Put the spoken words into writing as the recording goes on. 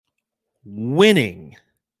winning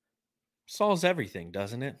solves everything,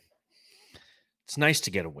 doesn't it? It's nice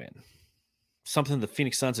to get a win. Something the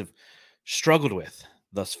Phoenix Suns have struggled with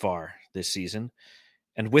thus far this season.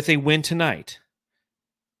 And with a win tonight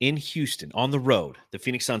in Houston on the road, the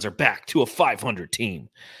Phoenix Suns are back to a 500 team.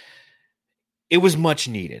 It was much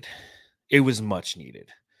needed. It was much needed.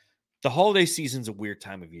 The holiday season's a weird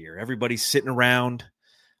time of year. Everybody's sitting around.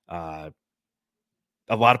 A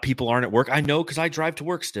lot of people aren't at work. I know because I drive to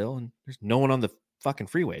work still, and there's no one on the fucking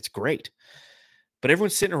freeway. It's great. But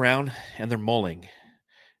everyone's sitting around, and they're mulling, and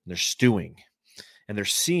they're stewing, and they're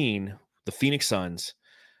seeing the Phoenix Suns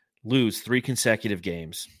lose 3 consecutive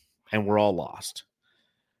games, and we're all lost.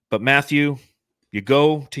 But Matthew, you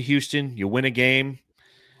go to Houston, you win a game.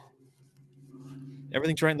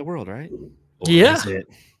 Everything's right in the world, right? Or yeah. Is it?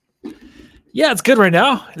 Yeah, it's good right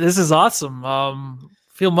now. This is awesome.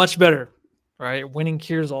 Feel much better, right? Winning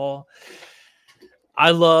cures all.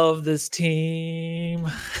 I love this team.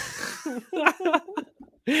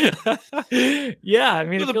 Yeah, I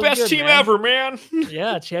mean, You're the best team ever, man.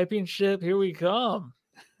 Yeah, championship. Here we come.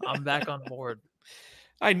 I'm back on board.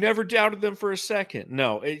 I never doubted them for a second.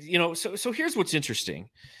 No, so here's what's interesting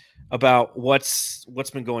about what's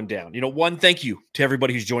been going down. One, thank you to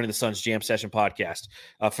everybody who's joining the Suns Jam Session podcast.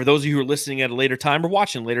 For those of you who are listening at a later time or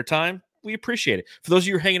watching a later time, we appreciate it. For those of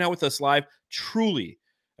you who are hanging out with us live, truly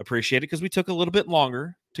appreciate it because we took a little bit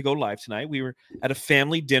longer to go live tonight. We were at a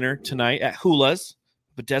family dinner tonight at Hula's,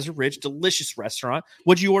 but Desert Ridge, delicious restaurant.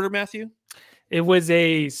 What'd you order, Matthew? It was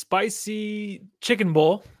a spicy chicken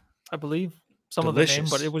bowl, I believe. Some delicious. Of the name,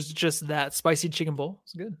 but it was just that spicy chicken bowl.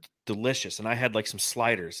 It's good. Delicious. And I had like some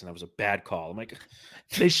sliders, and that was a bad call. I'm like,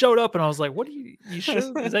 they showed up, and I was like, "What are you sure?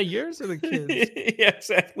 Is that yours or the kids?" Yeah,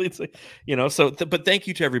 exactly. It's like, but thank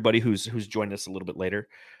you to everybody who's joined us a little bit later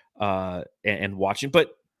and watching.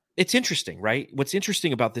 But it's interesting, right? What's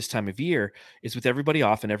interesting about this time of year is with everybody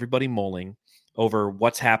off and everybody mulling over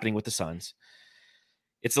what's happening with the Suns,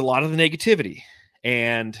 it's a lot of the negativity.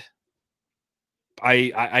 And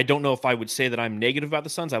I don't know if I would say that I'm negative about the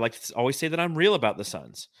Suns. I like to always say that I'm real about the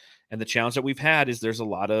Suns. And the challenge that we've had is there's a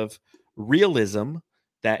lot of realism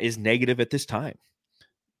that is negative at this time.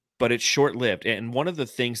 But it's short-lived. And one of the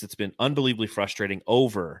things that's been unbelievably frustrating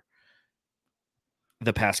over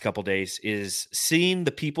the past couple days is seeing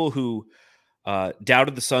the people who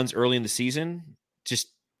doubted the Suns early in the season just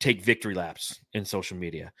take victory laps in social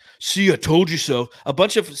media. See, I told you so. A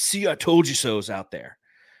bunch of see, I told you so's out there.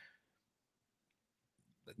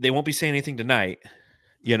 They won't be saying anything tonight.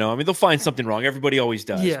 They'll find something wrong. Everybody always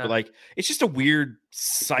does. Yeah. But it's just a weird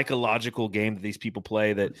psychological game that these people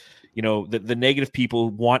play that, the negative people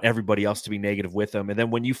want everybody else to be negative with them. And then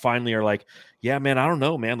when you finally are like, yeah, man, I don't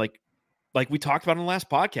know, man. Like we talked about in the last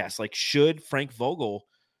podcast, should Frank Vogel,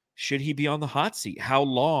 should he be on the hot seat? How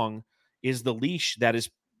long is the leash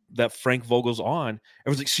that Frank Vogel's on?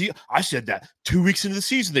 Everyone's like, see, I said that 2 weeks into the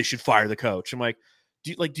season, they should fire the coach. I'm like,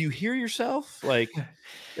 do you hear yourself?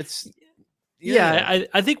 It's yeah.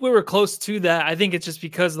 I think we were close to that. I think it's just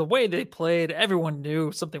because the way they played, everyone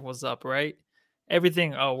knew something was up, right?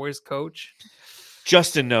 Everything. Oh, where's coach?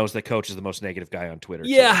 Justin knows that coach is the most negative guy on Twitter.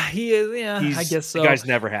 Yeah, he is. Yeah, I guess so. The guy's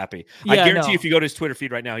never happy. Yeah, I guarantee if you go to his Twitter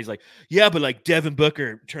feed right now, he's like, yeah, but Devin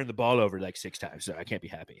Booker turned the ball over 6 times, so I can't be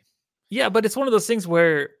happy. Yeah, but it's one of those things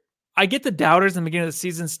where I get the doubters in the beginning of the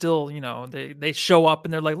season still, they show up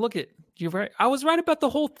and they're like, look, you're right. I was right about the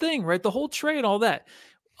whole thing, right? The whole trade, all that.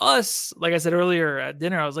 Us, like I said earlier at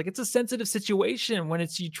dinner, I was like, it's a sensitive situation when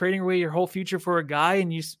it's you trading away your whole future for a guy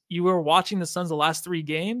and you were watching the Suns the last 3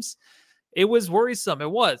 games. It was worrisome. It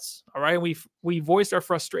was. All right. We voiced our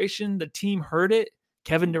frustration. The team heard it.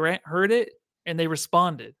 Kevin Durant heard it, and they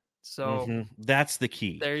responded. So that's the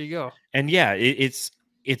key. There you go. And yeah,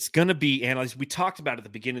 it's going to be analyzed. We talked about at the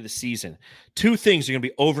beginning of the season. 2 things are going to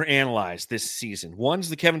be overanalyzed this season. One's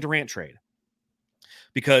the Kevin Durant trade.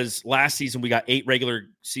 Because last season we got 8 regular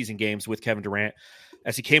season games with Kevin Durant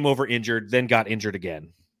as he came over injured, then got injured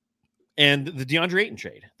again. And the DeAndre Ayton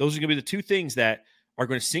trade. Those are going to be the 2 things that are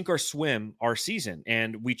going to sink or swim our season.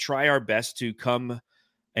 And we try our best to come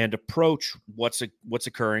and approach what's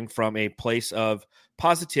occurring from a place of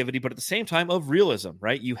positivity, but at the same time of realism,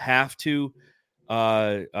 right? You have to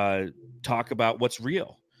talk about what's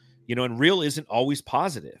real, and real isn't always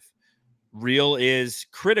positive. Real is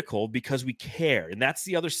critical because we care. And that's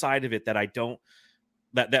the other side of it that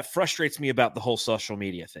that frustrates me about the whole social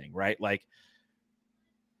media thing, right?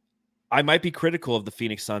 I might be critical of the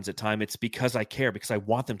Phoenix Suns at times. It's because I care, because I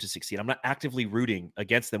want them to succeed. I'm not actively rooting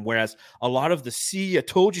against them. Whereas a lot of the see, I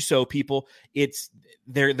told you so people,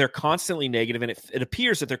 they're constantly negative, and it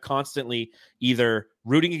appears that they're constantly either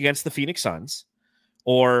rooting against the Phoenix Suns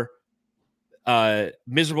or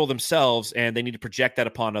miserable themselves, and they need to project that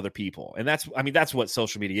upon other people. And that's what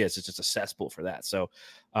social media is. It's just a cesspool for that. So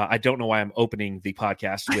I don't know why I'm opening the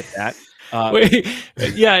podcast with that. Wait,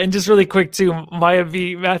 yeah, and just really quick too, Maya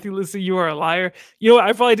V, Matthew, listen, you are a liar. You know what?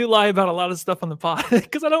 I probably do lie about a lot of stuff on the pod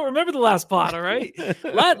because I don't remember the last pod. All right,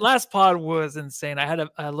 last pod was insane. I had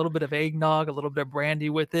a little bit of eggnog, a little bit of brandy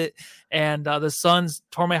with it, and the Suns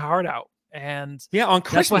tore my heart out. And yeah, on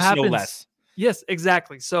Christmas, that's what happens. No less. Yes,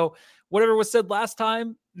 exactly. So whatever was said last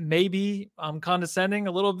time, maybe I'm condescending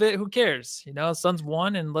a little bit. Who cares? You know, Suns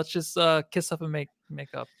won, and let's just kiss up and make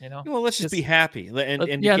up. You know, well, let's just be happy.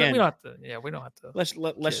 And yeah, again, we don't have to. Yeah, we don't have to.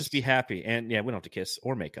 Let's just be happy, and yeah, we don't have to kiss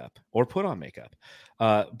or make up or put on makeup.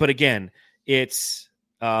 But again, it's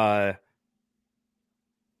okay.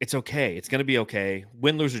 It's going to be okay.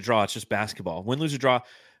 Win, lose, or draw. It's just basketball. Win, lose, or draw.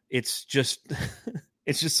 It's just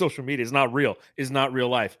it's just social media. It's not real. It's not real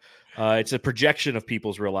life. It's a projection of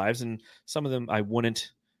people's real lives, and some of them I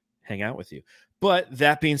wouldn't hang out with you. But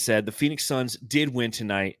that being said, the Phoenix Suns did win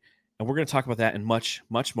tonight, and we're going to talk about that and much,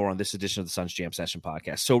 much more on this edition of the Suns Jam Session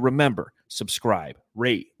podcast. So remember, subscribe,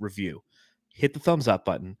 rate, review, hit the thumbs up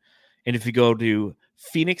button, and if you go to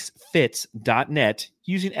phoenixfits.net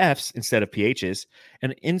using F's instead of PH's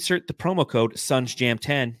and insert the promo code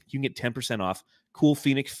SunsJam10, you can get 10% off cool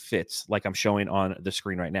Phoenix fits like I'm showing on the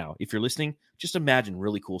screen right now. If you're listening, just imagine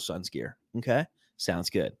really cool Suns gear. Okay? Sounds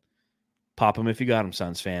good. Pop them if you got them,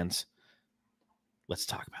 Suns fans. Let's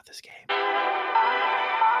talk about this game.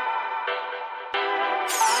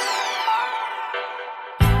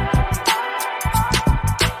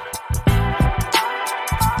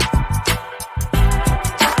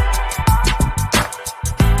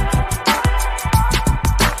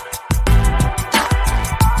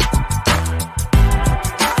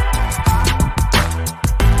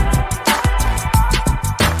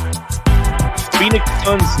 Phoenix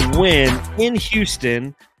Suns win in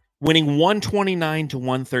Houston, winning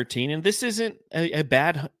 129-113. And this isn't a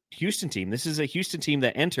bad Houston team. This is a Houston team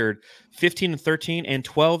that entered 15-13 and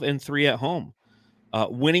 12-3 at home,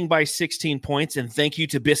 winning by 16 points. And thank you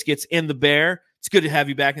to Biscuits and the Bear. It's good to have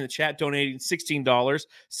you back in the chat, donating $16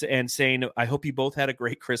 and saying, I hope you both had a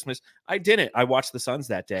great Christmas. I didn't. I watched the Suns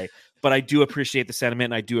that day, but I do appreciate the sentiment.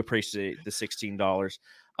 And I do appreciate the $16.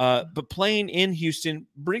 But playing in Houston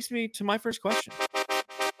brings me to my first question.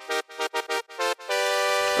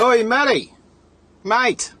 Oi, Matty.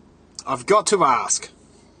 Mate, I've got to ask.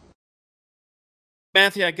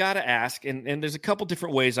 Matthew, I got to ask, and there's a couple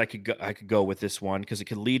different ways I could go with this one because it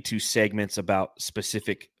could lead to segments about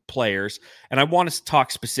specific players. And I want to talk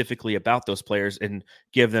specifically about those players and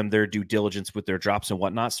give them their due diligence with their drops and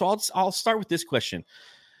whatnot. So I'll start with this question.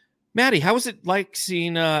 Maddie, how was it like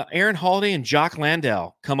seeing Aaron Holiday and Jock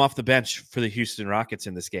Landale come off the bench for the Houston Rockets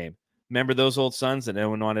in this game? Remember those old Suns that no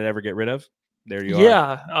one wanted to ever get rid of? There you are.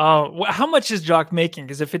 Yeah. How much is Jock making?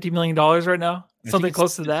 Is it $50 million right now? Something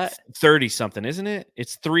close to that? 30 something, isn't it?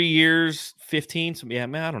 It's 3 years, 15. So yeah,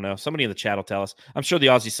 man, I don't know. Somebody in the chat will tell us. I'm sure the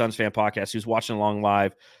Aussie Suns fan podcast who's watching along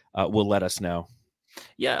live will let us know.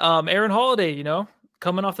 Yeah. Aaron Holiday,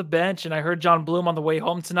 coming off the bench. And I heard John Bloom on the way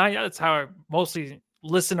home tonight. That's how I mostly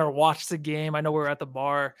listen or watch the game. I know we were at the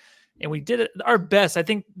bar and we did it our best. I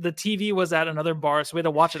think the TV was at another bar, so we had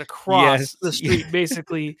to watch it across the street,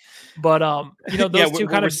 basically. But those two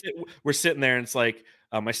kind of we're sitting there, and it's like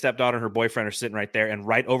my stepdaughter and her boyfriend are sitting right there, and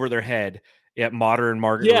right over their head at Modern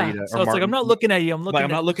Margarita. Yeah, so it's like I'm not looking at you. I'm looking. I'm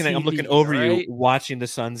not looking at. I'm looking over you, watching the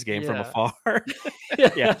Suns game from afar.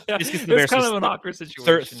 Yeah, it's kind of an awkward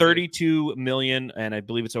situation. 32 million, and I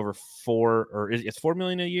believe it's over it's 4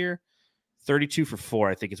 million a year. 32 for 4,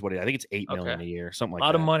 I think is what it is. I think it's 8 million a year, something like that. A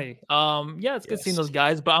lot of money. It's good seeing those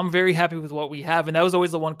guys, but I'm very happy with what we have. And that was always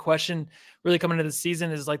the one question really coming into the season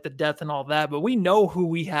is like the depth and all that. But we know who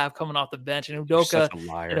we have coming off the bench. And Udoka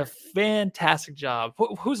did a fantastic job.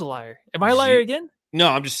 Who's a liar? Am I a liar again? No,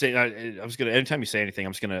 I'm just saying. I was gonna. Anytime you say anything,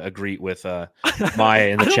 I'm just gonna agree with Maya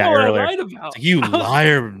in the chat earlier. You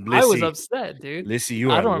liar, Lissy. I was upset, dude. Lissy, you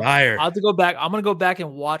are a liar. I have to go back. I'm gonna go back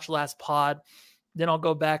and watch last pod. Then I'll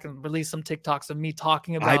go back and release some TikToks of me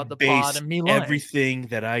talking about the pod and me lying. Everything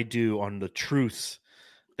that I do on the truths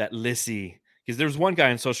that Lissy, because there's one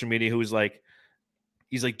guy on social media who was like,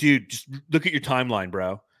 he's like, dude, just look at your timeline,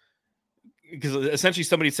 bro. Because essentially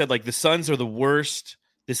somebody said like the Suns are the worst.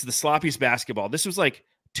 This is the sloppiest basketball. This was like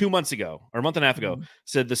 2 months ago or a month and a half ago.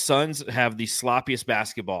 Said the Suns have the sloppiest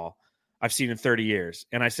basketball I've seen in 30 years.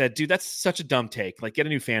 And I said, dude, that's such a dumb take. Like, get a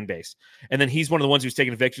new fan base. And then he's one of the ones who's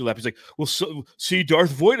taking a victory lap. He's like, well, see,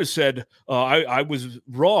 Darth Vader said I was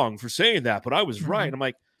wrong for saying that, but I was right. I'm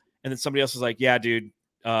like, and then somebody else was like, yeah, dude.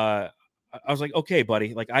 I was like, okay,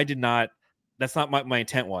 buddy. Like, I did not That's not my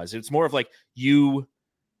intent was. It's more of like you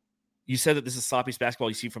said that this is sloppiest basketball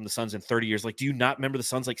you see from the Suns in 30 years. Like, do you not remember the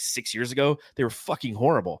Suns like 6 years ago? They were fucking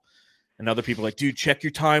horrible. And other people are like, dude, check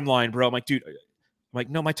your timeline, bro. I'm like, dude,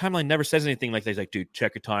 no, my timeline never says anything like that. He's like, dude,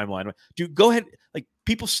 check your timeline. Dude, go ahead. Like,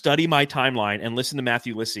 people study my timeline and listen to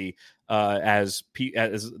Matthew Lissy as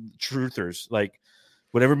truthers. Like,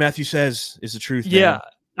 whatever Matthew says is the truth. Yeah. Man.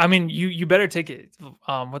 I mean, you better take it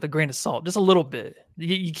with a grain of salt, just a little bit.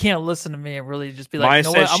 You can't listen to me and really just be like, Maya you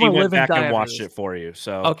know says what? I'm she gonna went live and back die and after watched this. it for you.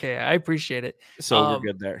 So okay, I appreciate it. So we're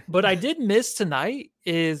good there. But I did miss tonight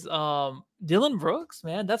is Dylan Brooks,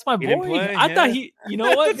 man. That's my boy. Play, I thought you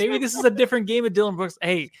know what? Maybe this is a different game of Dylan Brooks.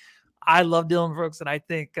 Hey, I love Dylan Brooks, and I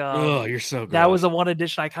think oh, you're so good. That was a one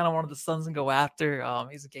addition I kind of wanted the Suns to go after.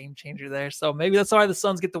 He's a game changer there. So maybe that's why the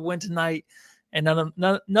Suns get the win tonight, and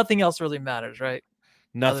nothing else really matters, right?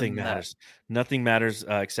 Nothing matters. Nothing matters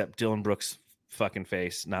except Dylan Brooks' fucking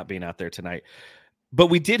face not being out there tonight. But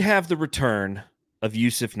we did have the return of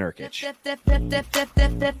Jusuf Nurkic.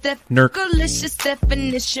 Delicious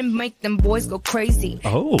definition make them boys go crazy.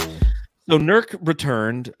 Oh. So Nurk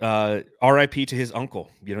returned, RIP to his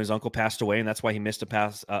uncle. You know, his uncle passed away, and that's why he missed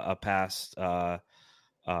a past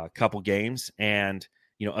couple games. And,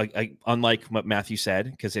 you know, unlike what Matthew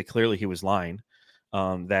said, because clearly he was lying,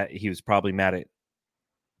 that he was probably mad at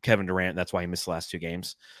Kevin Durant. That's why he missed the last 2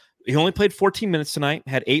 games. He only played 14 minutes tonight,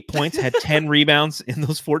 had 8 points, had 10 rebounds in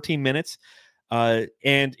those 14 minutes.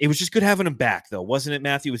 And it was just good having him back, though, wasn't it,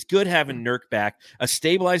 Matthew? It was good having Nurk back, a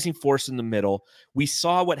stabilizing force in the middle. We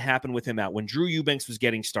saw what happened with him out when Drew Eubanks was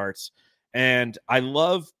getting starts. And I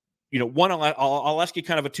love, you know, one, I'll ask you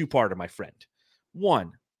kind of a 2-parter, my friend.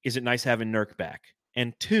 1, is it nice having Nurk back?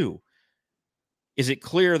 And 2, is it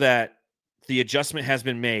clear that the adjustment has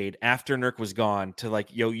been made after Nurk was gone to like,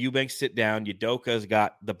 yo, Eubanks sit down, Udoka's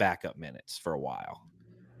got the backup minutes for a while?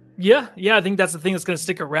 Yeah, I think that's the thing that's going to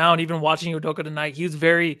stick around. Even watching Udoka tonight, he was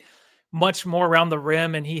very much more around the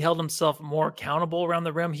rim, and he held himself more accountable around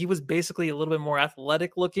the rim. He was basically a little bit more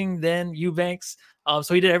athletic looking than Eubanks,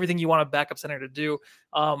 so he did everything you want a backup center to do.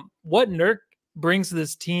 What Nurk brings to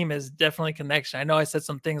this team is definitely connection. I know I said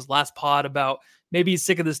some things last pod about maybe he's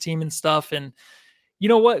sick of this team and stuff, and you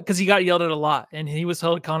know what? Because he got yelled at a lot, and he was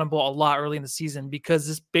held accountable a lot early in the season because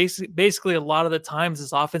this basically a lot of the times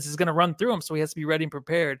this offense is going to run through him, so he has to be ready and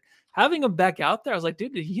prepared. Having him back out there, I was like,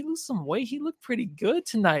 dude, did he lose some weight? He looked pretty good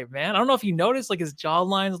tonight, man. I don't know if you noticed, like his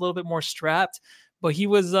jawline's a little bit more strapped, but he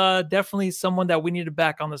was definitely someone that we needed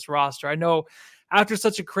back on this roster. I know after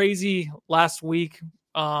such a crazy last week,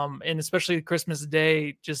 and especially Christmas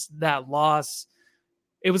Day, just that loss,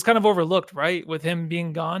 it was kind of overlooked, right? With him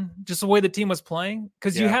being gone, just the way the team was playing.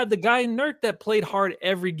 Because you had the guy Nurk that played hard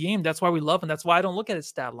every game. That's why we love him. That's why I don't look at his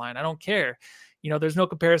stat line. I don't care. You know, there's no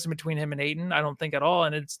comparison between him and Ayton, I don't think at all.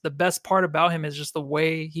 And it's the best part about him is just the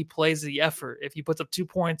way he plays the effort. If he puts up 2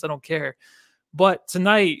 points, I don't care. But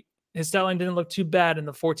tonight, his stat line didn't look too bad in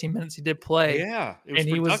the 14 minutes he did play. Yeah. And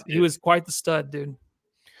he was quite the stud, dude.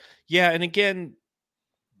 Yeah. And again,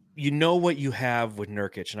 you know what you have with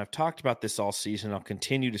Nurkic, and I've talked about this all season. I'll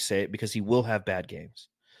continue to say it because he will have bad games,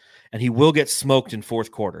 and he will get smoked in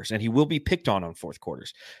fourth quarters, and he will be picked on fourth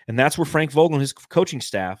quarters. And that's where Frank Vogel and his coaching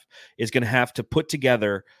staff is going to have to put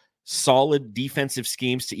together solid defensive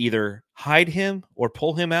schemes to either hide him or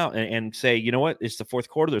pull him out and say, you know what, it's the fourth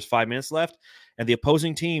quarter. There's 5 minutes left, and the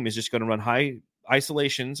opposing team is just going to run high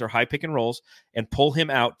isolations or high pick and rolls and pull him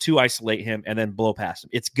out to isolate him and then blow past him.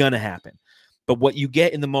 It's going to happen. But what you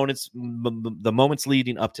get in the moments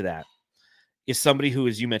leading up to that is somebody who,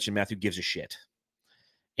 as you mentioned, Matthew, gives a shit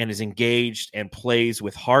and is engaged and plays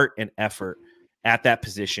with heart and effort at that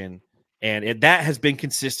position. And that has been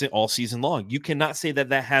consistent all season long. You cannot say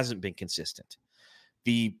that hasn't been consistent.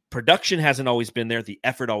 The production hasn't always been there. The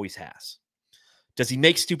effort always has. Does he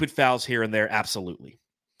make stupid fouls here and there? Absolutely.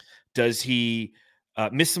 Does he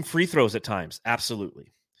miss some free throws at times?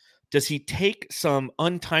 Absolutely. Does he take some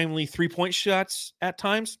untimely 3-point shots at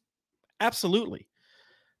times? Absolutely.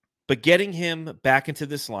 But getting him back into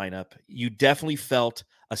this lineup, you definitely felt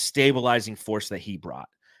a stabilizing force that he brought.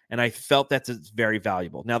 And I felt that's very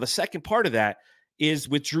valuable. Now, the second part of that is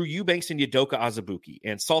with Drew Eubanks and Udoka Azubuike.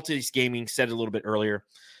 And Salty's Gaming said it a little bit earlier,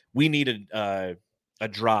 we needed a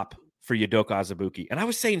drop for Udoka Azubuike. And I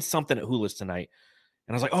was saying something at Hula's tonight.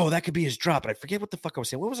 And I was like, oh, that could be his drop. But I forget what the fuck I was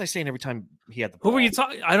saying. What was I saying every time he had the ball? Who were you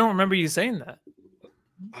talking? I don't remember you saying that.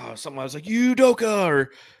 Something I was like, Udoka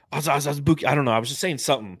or Azubuike. I don't know. I was just saying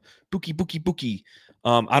something. Buki.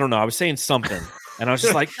 I don't know. I was saying something. And I was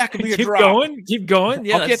just like, that could be a drop. Keep going.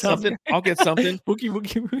 Yeah, I'll get something. Buki.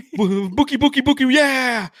 Buki.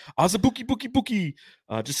 Yeah. Azubuike.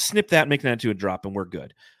 Just snip that, make that into a drop, and we're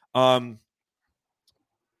good.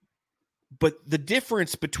 But the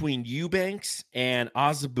difference between Eubanks and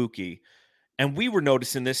Azubuike, and we were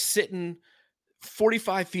noticing this sitting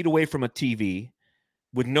 45 feet away from a TV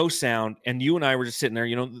with no sound, and you and I were just sitting there,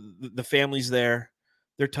 the family's there.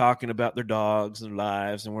 They're talking about their dogs and their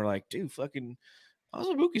lives, and we're like, dude, fucking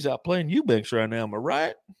Azubuike's out playing Eubanks right now. Am I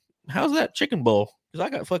right? How's that chicken bowl? Because I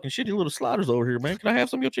got fucking shitty little sliders over here, man. Can I have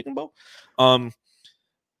some of your chicken bowl?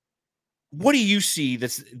 What do you see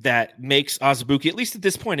that makes Azubuike, at least at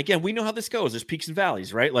this point? Again, we know how this goes. There's peaks and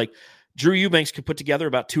valleys, right? Like Drew Eubanks could put together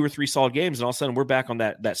about 2 or 3 solid games, and all of a sudden we're back on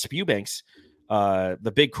that Spewbanks,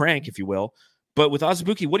 the big crank, if you will. But with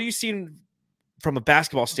Azubuike, what are you seeing from a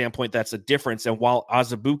basketball standpoint that's a difference? And while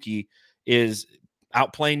Azubuike is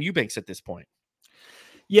outplaying Eubanks at this point?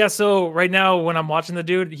 Yeah, so right now when I'm watching the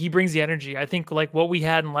dude, he brings the energy. I think like what we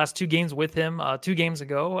had in the last 2 games with him, 2 games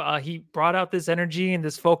ago, he brought out this energy and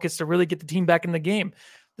this focus to really get the team back in the game.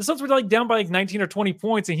 The Suns were like down by like 19 or 20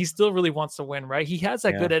 points, and he still really wants to win, right? He has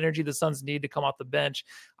that good energy the Suns need to come off the bench.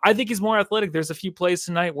 I think he's more athletic. There's a few plays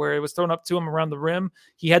tonight where it was thrown up to him around the rim.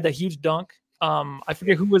 He had that huge dunk. I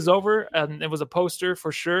forget who was over, and it was a poster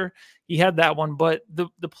for sure. He had that one, but the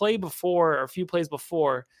play before, or a few plays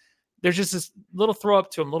before, there's just this little throw up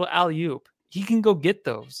to him, little alley-oop. He can go get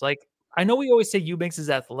those. Like, I know we always say Eubanks is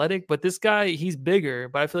athletic, but this guy, he's bigger,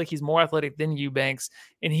 but I feel like he's more athletic than Eubanks,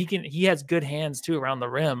 and he has good hands too around the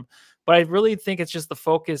rim. But I really think it's just the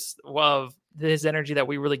focus of his energy that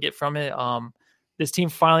we really get from it. This team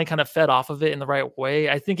finally kind of fed off of it in the right way.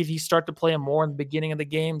 I think if you start to play him more in the beginning of the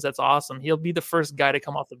games, that's awesome. He'll be the first guy to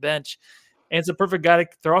come off the bench, and it's a perfect guy to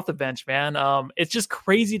throw off the bench, man. It's just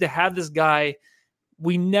crazy to have this guy.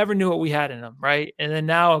 We never knew what we had in him, right? And then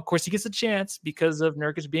now, of course, he gets a chance because of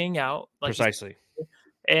Nurkic being out. Precisely.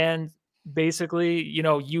 And basically,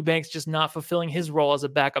 Eubanks just not fulfilling his role as a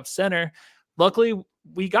backup center. Luckily,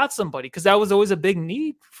 we got somebody, because that was always a big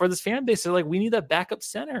need for this fan base. They're like, we need that backup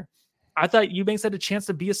center. I thought Eubanks had a chance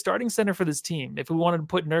to be a starting center for this team if we wanted to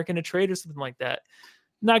put Nurk in a trade or something like that.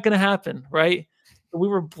 Not going to happen, right? But we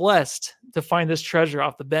were blessed to find this treasure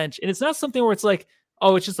off the bench. And it's not something where it's like,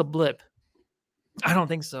 oh, it's just a blip. I don't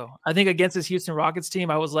think so. I think against this Houston Rockets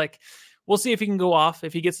team, I was like, we'll see if he can go off,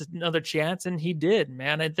 if he gets another chance. And he did,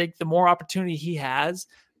 man. I think the more opportunity he has,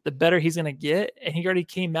 the better he's going to get. And he already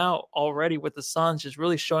came out already with the Suns, just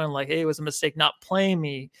really showing like, hey, it was a mistake not playing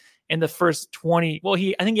me in the first 20. Well,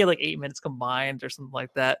 I think he had like 8 minutes combined or something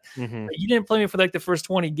like that. Mm-hmm. You didn't play me for like the first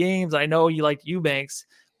 20 games. I know you liked Eubanks,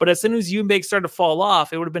 but as soon as Eubanks started to fall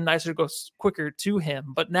off, it would have been nicer to go quicker to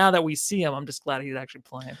him. But now that we see him, I'm just glad he's actually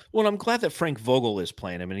playing. Well, I'm glad that Frank Vogel is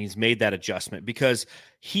playing him, and he's made that adjustment because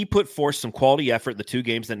he put forth some quality effort the 2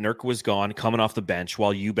 games that Nurk was gone, coming off the bench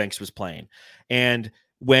while Eubanks was playing. And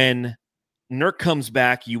when Nurk comes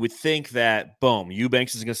back, you would think that, boom,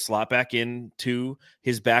 Eubanks is going to slot back into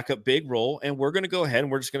his backup big role, and we're going to go ahead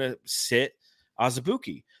and we're just going to sit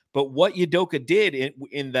Azubuike. But what Udoka did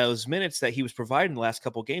in those minutes that he was providing the last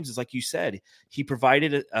couple of games is, like you said, he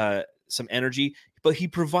provided some energy, but he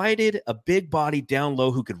provided a big body down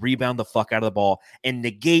low who could rebound the fuck out of the ball and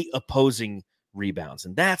negate opposing rebounds.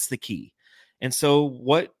 And that's the key. And so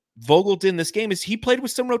what Vogel did in this game is he played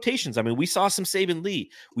with some rotations. I mean, we saw some Saben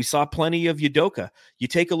Lee. We saw plenty of Udoka. You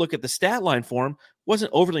take a look at the stat line for him,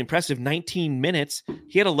 wasn't overly impressive. 19 minutes.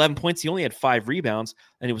 He had 11 points. He only had 5 rebounds,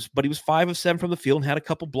 and he was 5 of 7 from the field and had a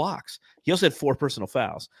couple blocks. He also had 4 personal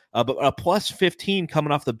fouls. But a plus 15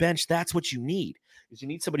 coming off the bench, that's what you need. Is you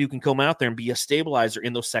need somebody who can come out there and be a stabilizer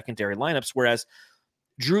in those secondary lineups. Whereas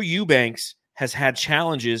Drew Eubanks has had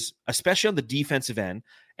challenges, especially on the defensive end,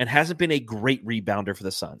 and hasn't been a great rebounder for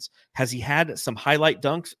the Suns. Has he had some highlight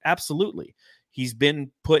dunks? Absolutely. He's been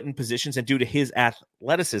put in positions, and due to his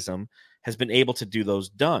athleticism, has been able to do those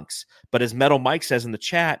dunks. But as Metal Mike says in the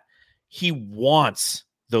chat, he wants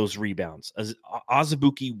those rebounds.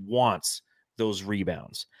 Azubuike wants those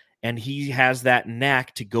rebounds. And he has that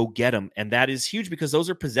knack to go get them. And that is huge because those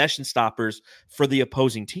are possession stoppers for the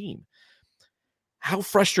opposing team. How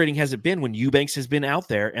frustrating has it been when Eubanks has been out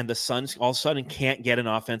there and the Suns all of a sudden can't get an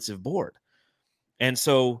offensive board? And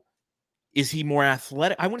so is he more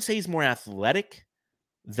athletic? I wouldn't say he's more athletic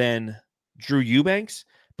than Drew Eubanks,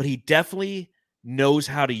 but he definitely knows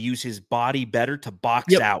how to use his body better to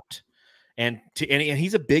box out. And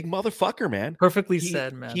he's a big motherfucker, man. Perfectly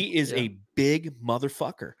said, man. He is a big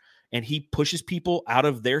motherfucker. And he pushes people out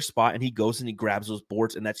of their spot and he goes and he grabs those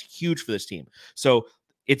boards. And that's huge for this team. So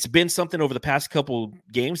it's been something over the past couple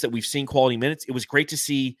games that we've seen quality minutes. It was great to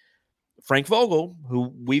see Frank Vogel,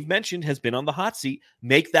 who we've mentioned has been on the hot seat,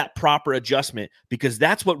 make that proper adjustment, because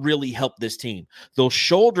that's what really helped this team. Those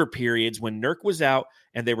shoulder periods when Nurk was out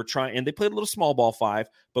and they were trying, and they played a little small ball 5,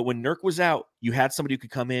 but when Nurk was out, you had somebody who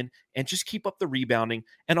could come in and just keep up the rebounding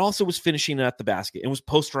and also was finishing at the basket and was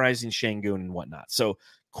posterizing Şengün and whatnot. So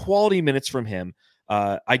quality minutes from him.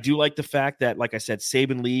 I do like the fact that, like I said,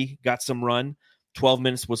 Saben Lee got some run. 12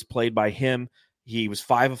 minutes was played by him. He was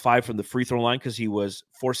 5 of 5 from the free throw line because he was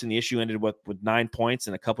forcing the issue, ended with 9 points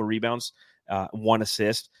and a couple of rebounds, 1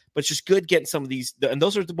 assist. But it's just good getting some of these. And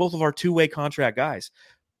those are both of our two-way contract guys.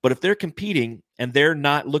 But if they're competing and they're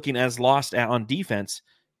not looking as lost on defense,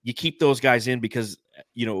 you keep those guys in because,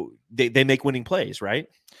 they make winning plays, right?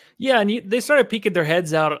 Yeah, and they started peeking their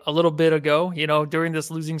heads out a little bit ago, during this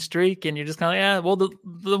losing streak. And you're just kind of, well,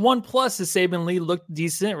 the one plus is Saben Lee looked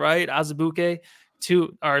decent, right? Azubuike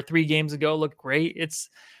 2 or 3 games ago looked great. It's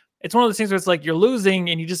one of those things where it's like you're losing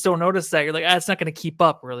and you just don't notice that. You're like, it's not going to keep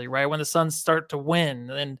up really, right? When the Suns start to win.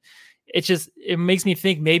 And it makes me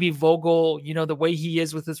think maybe Vogel, the way he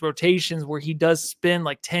is with his rotations, where he does spend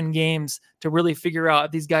like 10 games to really figure out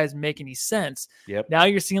if these guys make any sense. Yep. Now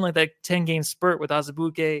you're seeing like that 10-game spurt with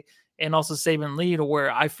Azubuike and also Saben Lee, to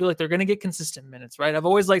where I feel like they're going to get consistent minutes, right? I've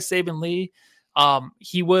always liked Saben Lee.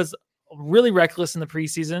 He was really reckless in the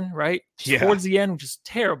preseason, right? Yeah. Towards the end, which is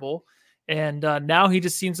terrible. And now he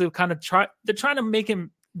just seems to kind of they're trying to make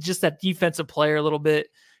him just that defensive player a little bit.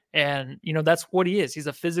 And, that's what he is. He's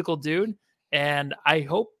a physical dude. And I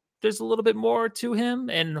hope there's a little bit more to him,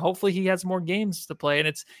 and hopefully he has more games to play. And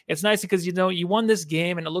it's nice because, you won this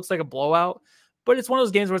game and it looks like a blowout, but it's one of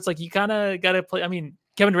those games where it's like, you kind of got to play. I mean,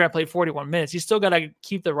 Kevin Durant played 41 minutes. You still got to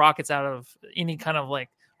keep the Rockets out of any kind of like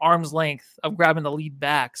arm's length of grabbing the lead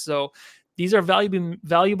back. So these are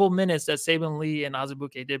valuable minutes that Saben Lee and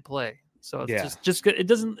Azubuike did play. So it's just good.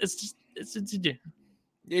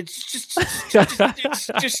 It's just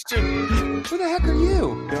Who the heck are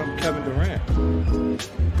you? I'm Kevin Durant.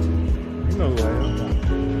 You know who I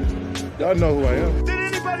am. Y'all know who I am. Did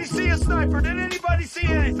anybody see a sniper? Did anybody see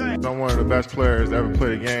anything? I'm one of the best players to ever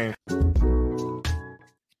play the game.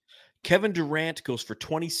 Kevin Durant goes for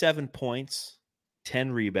 27 points,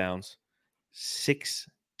 10 rebounds,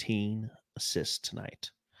 16 assists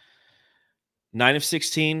tonight. 9 of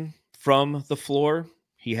 16 from the floor.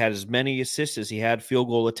 He had as many assists as he had field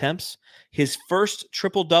goal attempts. His first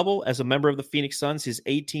triple-double as a member of the Phoenix Suns, his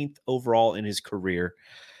 18th overall in his career.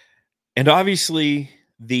 And obviously,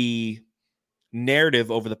 the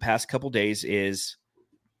narrative over the past couple days is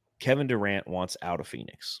Kevin Durant wants out of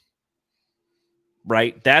Phoenix.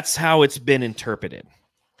 Right? That's how it's been interpreted.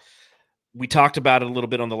 We talked about it a little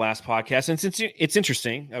bit on the last podcast. And since it's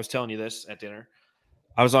interesting, I was telling you this at dinner.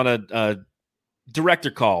 I was on a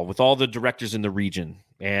director call with all the directors in the region.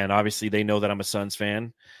 And obviously they know that I'm a Suns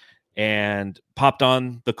fan, and popped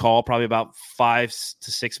on the call probably about 5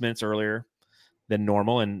 to 6 minutes earlier than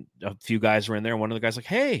normal. And a few guys were in there. And one of the guys like,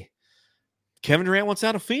 "Hey, Kevin Durant wants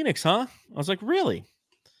out of Phoenix, huh?" I was like, "Really?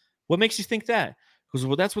 What makes you think that?" He goes,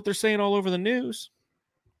 "Well, that's what they're saying all over the news."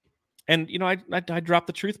 And, I dropped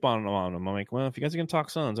the truth bomb on him. I'm like, "Well, if you guys are going to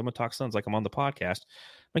talk Suns, I'm going to talk Suns like I'm on the podcast."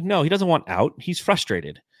 I'm like, no, he doesn't want out. He's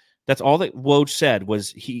frustrated. That's all that Woj said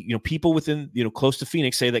was people within, close to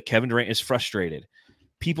Phoenix say that Kevin Durant is frustrated.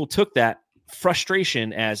 People took that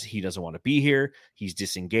frustration as he doesn't want to be here. He's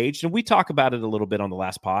disengaged. And we talk about it a little bit on the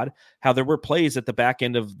last pod, how there were plays at the back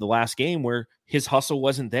end of the last game where his hustle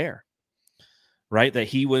wasn't there, right? That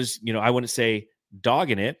he was, I wouldn't say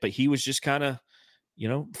dogging it, but he was just kind of,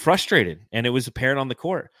 frustrated, and it was apparent on the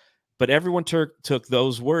court. But everyone took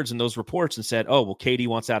those words and those reports and said, "Oh, well, KD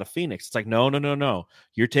wants out of Phoenix." It's like, no.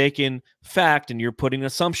 You're taking fact and you're putting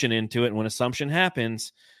assumption into it. And when assumption happens,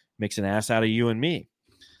 it makes an ass out of you and me.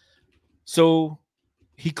 So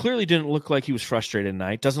he clearly didn't look like he was frustrated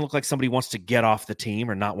tonight. Doesn't look like somebody wants to get off the team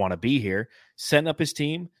or not want to be here. Setting up his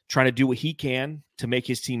team, trying to do what he can to make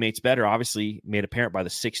his teammates better. Obviously made apparent by the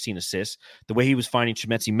 16 assists. The way he was finding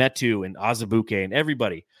Chimezie Metu and Azubuike and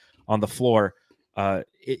everybody on the floor.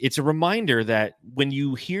 It's a reminder that when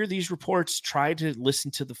you hear these reports, try to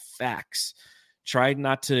listen to the facts. Try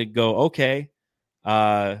not to go, okay,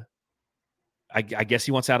 I guess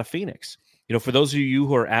he wants out of Phoenix. For those of you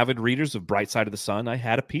who are avid readers of Bright Side of the Sun, I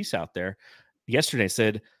had a piece out there yesterday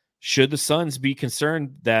said, should the Suns be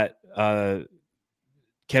concerned that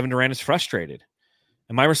Kevin Durant is frustrated?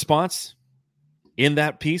 And my response in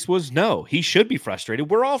that piece was no, he should be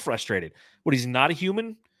frustrated. We're all frustrated. What, he's not a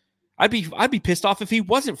human? I'd be pissed off if he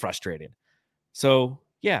wasn't frustrated. So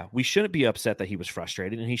yeah, we shouldn't be upset that he was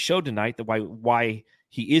frustrated. And he showed tonight that why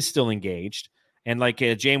he is still engaged And like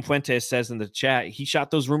James Fuentes says in the chat, he shot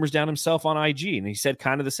those rumors down himself on IG, and he said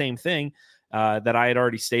kind of the same thing that I had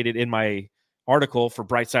already stated in my article for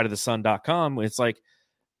brightsideofthesun.com. It's like,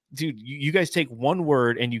 dude, you guys take one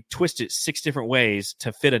word and you twist it 6 different ways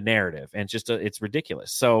to fit a narrative, and it's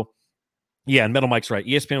ridiculous. So, yeah, and Metal Mike's right.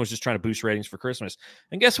 ESPN was just trying to boost ratings for Christmas,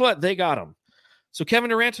 and guess what? They got him. So Kevin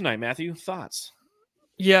Durant tonight, Matthew, thoughts?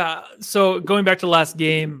 Yeah. So going back to the last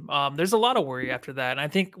game, there's a lot of worry after that. And I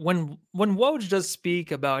think when Woj does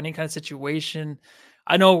speak about any kind of situation,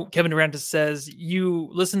 I know Kevin Durant just says, you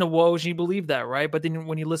listen to Woj and you believe that, right? But then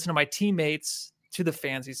when you listen to my teammates, to the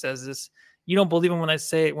fans, he says this, you don't believe him when they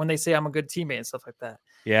say I'm a good teammate and stuff like that.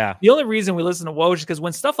 Yeah. The only reason we listen to Woj is because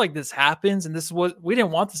when stuff like this happens, and we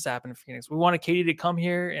didn't want this to happen in Phoenix. We wanted KD to come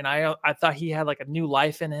here, and I thought he had like a new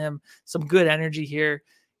life in him, some good energy here.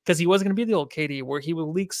 Because he wasn't going to be the old KD where he would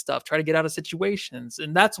leak stuff, try to get out of situations.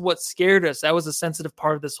 And that's what scared us. That was a sensitive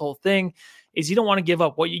part of this whole thing, is you don't want to give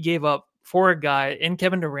up what you gave up for a guy in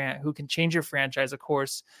Kevin Durant who can change your franchise, of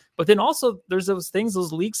course. But then also there's those things,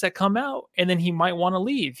 those leaks that come out, and then he might want to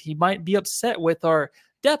leave. He might be upset with our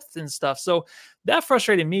depth and stuff. So that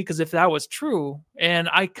frustrated me, because if that was true, and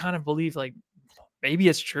I kind of believe like maybe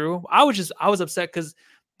it's true, I was upset because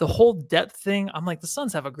the whole depth thing, I'm like, the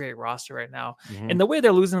Suns have a great roster right now. Mm-hmm. And the way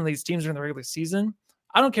they're losing to these teams during the regular season,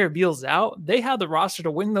 I don't care if Beal's out. They have the roster to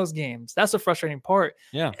win those games. That's the frustrating part.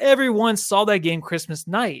 Yeah. Everyone saw that game Christmas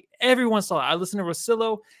night. Everyone saw it. I listened to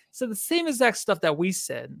Russillo, said the same exact stuff that we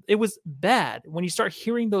said. It was bad. When you start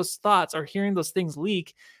hearing those thoughts or hearing those things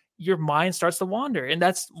leak, your mind starts to wander. And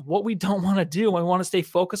that's what we don't want to do. We want to stay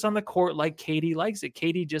focused on the court like KD likes it.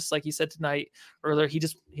 KD, just like he said tonight earlier, he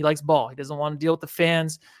likes ball. He doesn't want to deal with the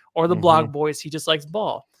fans or the blog boys. He just likes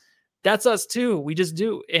ball. That's us too. We just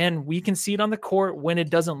do. And we can see it on the court when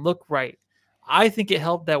it doesn't look right. I think it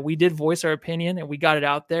helped that we did voice our opinion and we got it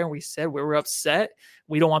out there and we said we were upset.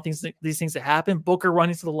 We don't want these things to happen. Booker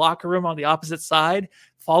running to the locker room on the opposite side,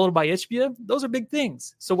 followed by Ishbia. Those are big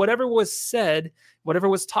things. So whatever was said, whatever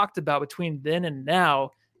was talked about between then and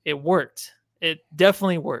now, it worked. It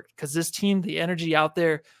definitely worked, because this team, the energy out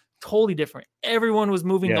there, totally different. Everyone was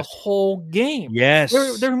moving the whole game. Yes.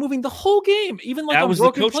 They're moving the whole game. Even like that on was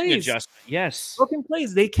broken the coaching plays. adjustment. Yes. Broken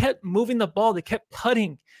plays. They kept moving the ball. They kept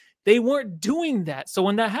cutting. They weren't doing that. So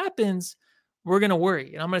when that happens, we're going to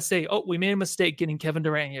worry. And I'm going to say, oh, we made a mistake getting Kevin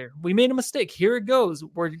Durant here. We made a mistake. Here it goes.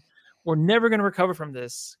 We're never going to recover from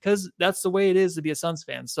this, because that's the way it is to be a Suns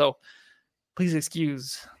fan. So please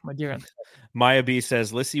excuse my dear. Maya B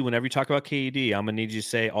says, Lissy, whenever you talk about KD, I'm going to need you to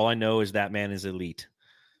say, all I know is that man is elite.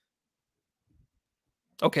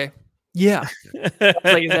 Okay. Yeah.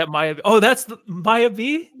 Like, is that Maya B? Oh, that's the Maya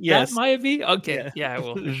B? Yes. That Maya B? Okay. Yeah, I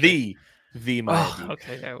will. The Maya B.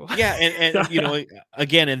 Okay. I will. Yeah. And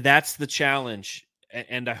again, and that's the challenge.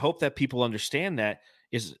 And I hope that people understand that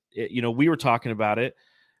is, we were talking about it.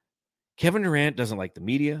 Kevin Durant doesn't like the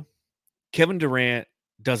media. Kevin Durant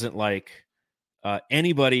doesn't like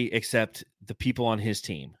anybody except the people on his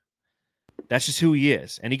team. That's just who he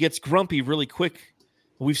is. And he gets grumpy really quick.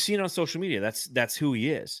 We've seen it on social media. That's who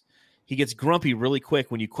he is. He gets grumpy really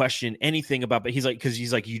quick when you question anything about, but he's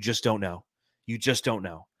like, you just don't know. You just don't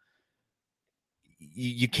know.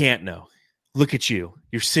 You can't know. Look at you.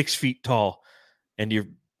 You're 6 feet tall and you're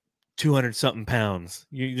 200 something pounds.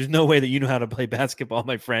 There's no way that you know how to play basketball,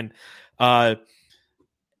 my friend. And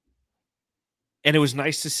it was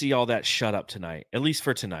nice to see all that shut up tonight, at least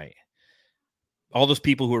for tonight. All those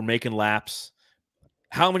people who were making laps.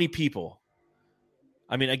 How many people?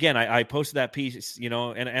 I mean, again, I posted that piece,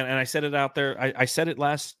 and I said it out there. I said it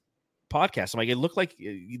last podcast. I'm like, it looked like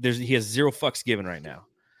he has zero fucks given right now.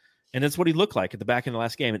 And that's what he looked like at the back end of the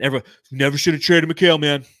last game. And everyone, never should have traded Mikal,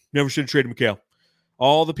 man. Never should have traded Mikal.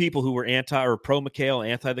 All the people who were anti or pro Mikal,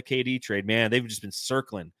 anti the KD trade, man, they've just been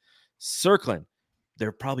circling.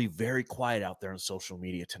 They're probably very quiet out there on social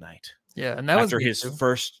media tonight. Yeah, and that was after his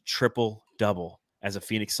first triple-double as a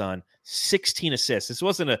Phoenix Sun, 16 assists. This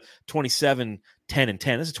wasn't a 27, 10, and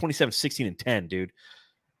 10. This is 27, 16, and 10, dude.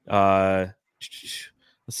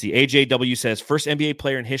 Let's see. AJW says, first NBA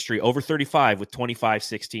player in history over 35 with 25,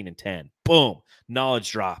 16, and 10. Boom.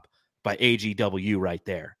 Knowledge drop by AGW right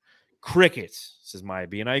there. Crickets, says Maya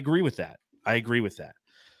B. And I agree with that.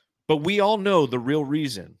 But we all know the real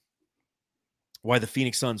reason why the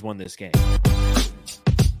Phoenix Suns won this game.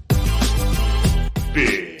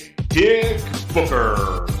 Big Dick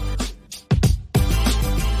Booker.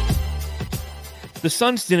 The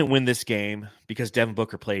Suns didn't win this game because Devin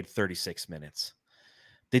Booker played 36 minutes.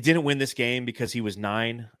 They didn't win this game because he was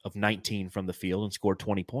 9 of 19 from the field and scored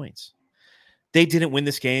 20 points. They didn't win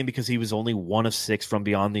this game because he was only 1 of 6 from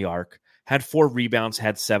beyond the arc, had 4 rebounds,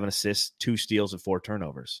 had 7 assists, 2 steals, and 4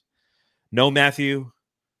 turnovers. No, Matthew,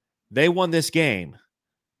 they won this game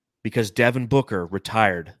because Devin Booker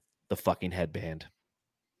retired the fucking headband.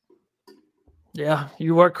 Yeah,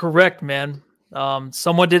 you are correct, man.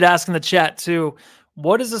 Someone did ask in the chat too,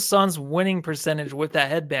 what is the Suns' winning percentage with that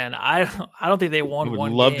headband? I don't think they won I would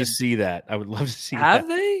one love game. to see that. I would love to see Have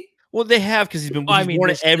that. they? Well, they have because he's worn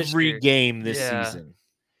it every year. game this Yeah. season.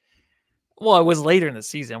 Well, it was later in the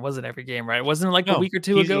season. It wasn't every game, right? Wasn't it like a week or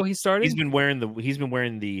two ago he started? He's been wearing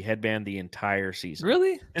the headband the entire season.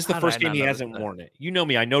 Really? It's the first game he hasn't worn it. You know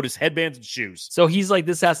me. I notice headbands and shoes. So he's like,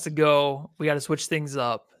 this has to go. We got to switch things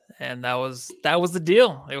up. And that was the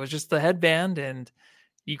deal. It was just the headband, and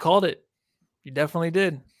you called it. You definitely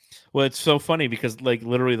did. Well, it's so funny because like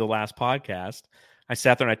literally the last podcast, I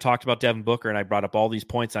sat there and I talked about Devin Booker and I brought up all these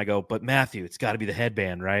points. And I go, but Matthew, it's got to be the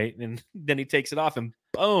headband, right? And then he takes it off and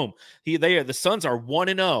boom, the Suns are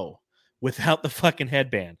 1-0 without the fucking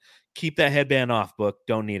headband. Keep that headband off, Book.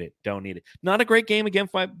 Don't need it. Not a great game again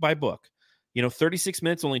by Book. 36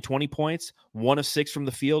 minutes, only 20 points, 1 of 6 from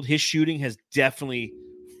the field. His shooting has definitely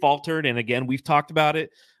faltered. And again, we've talked about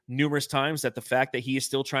it numerous times that the fact that he is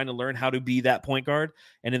still trying to learn how to be that point guard,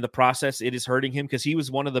 and in the process it is hurting him because he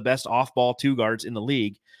was one of the best off-ball 2 guards in the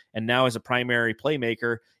league, and now as a primary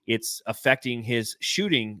playmaker it's affecting his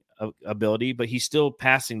shooting ability, but he's still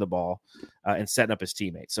passing the ball and setting up his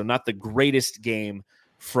teammates. So not the greatest game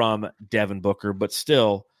from Devin Booker, but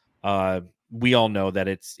still we all know that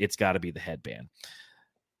it's got to be the headband.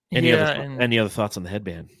 Any other thoughts on the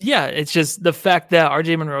headband? Yeah, it's just the fact that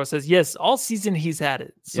RJ Monroe says, yes, all season he's had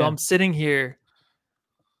it. So I'm sitting here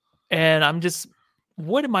and I'm just,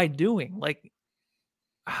 what am I doing? Like,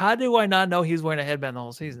 how do I not know he's wearing a headband the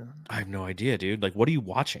whole season? I have no idea, dude. Like, what are you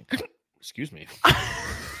watching? Excuse me.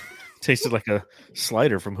 Tasted like a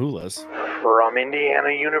slider from Hula's. From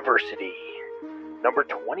Indiana University, number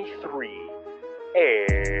 23,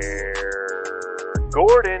 Eric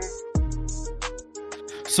Gordon.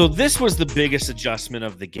 So this was the biggest adjustment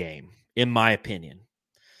of the game, in my opinion.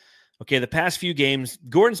 Okay, the past few games,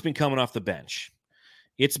 Gordon's been coming off the bench.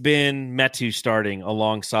 It's been Metu starting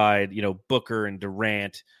alongside, Booker and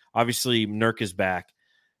Durant. Obviously, Nurk is back.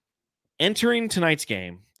 Entering tonight's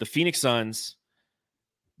game, the Phoenix Suns,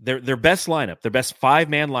 their best lineup, their best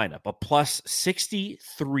 5-man lineup, a plus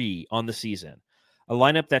 63 on the season. A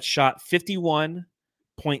lineup that shot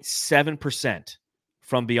 51.7%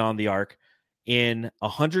 from beyond the arc in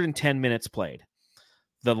 110 minutes played.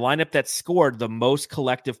 The lineup that scored the most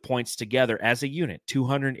collective points together as a unit,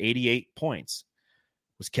 288 points,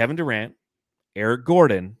 was Kevin Durant, Eric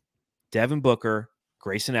Gordon, Devin Booker,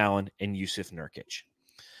 Grayson Allen, and Jusuf Nurkic.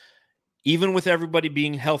 Even with everybody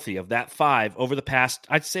being healthy of that 5 over the past,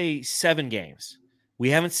 I'd say 7 games,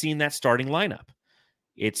 we haven't seen that starting lineup.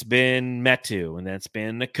 It's been Metu, and then it's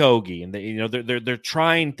been Nkogi, and they're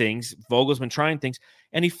trying things. Vogel's been trying things,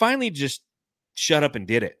 and he finally just shut up and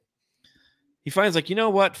did it. He finds like, you know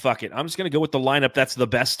what? Fuck it. I'm just going to go with the lineup that's the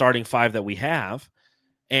best starting 5 that we have,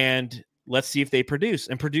 and let's see if they produce.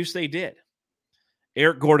 And produce they did.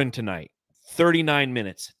 Eric Gordon tonight, 39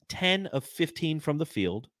 minutes, 10 of 15 from the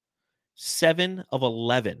field, 7 of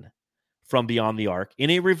 11 from beyond the arc in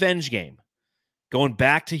a revenge game. Going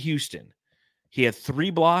back to Houston, he had 3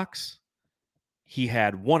 blocks. He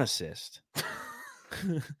had 1 assist.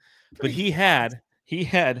 But he had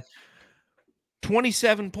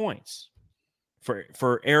 27 points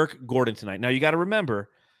for Eric Gordon tonight. Now you got to remember,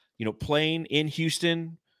 playing in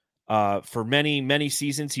Houston for many, many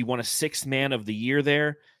seasons, he won a 6th man of the year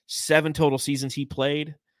there. 7 total seasons he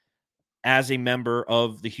played as a member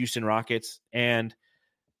of the Houston Rockets. And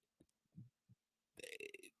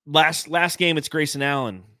last game, it's Grayson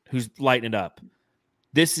Allen who's lighting it up.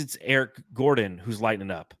 This is Eric Gordon who's lighting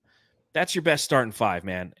it up. That's your best starting 5,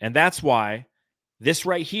 man. And that's why this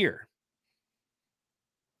right here,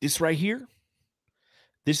 this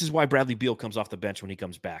is why Bradley Beal comes off the bench when he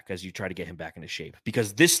comes back, as you try to get him back into shape,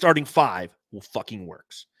 because this starting 5 will fucking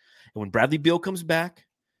works. And when Bradley Beal comes back,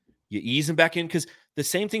 you ease him back in, because the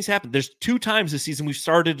same things happen. There's 2 times this season we've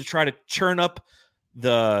started to try to churn up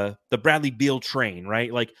the Bradley Beal train,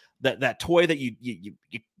 right? Like that toy that you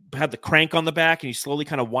have the crank on the back and you slowly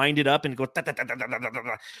kind of wind it up and go da, da, da, da, da, da, da,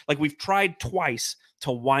 da. Like we've tried twice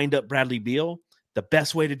to wind up Bradley Beal. The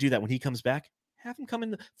best way to do that when he comes back, have him come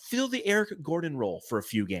in, fill the Eric Gordon role for a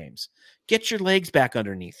few games. Get your legs back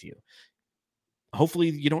underneath you. Hopefully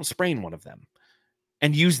you don't sprain one of them.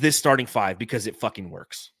 And use this starting 5 because it fucking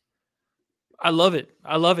works. I love it.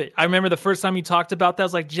 I remember the first time you talked about that, I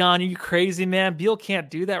was like, John, are you crazy, man? Beal can't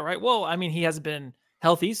do that, right? Well, I mean, he hasn't been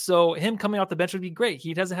healthy, so him coming off the bench would be great.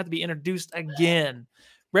 He doesn't have to be introduced again.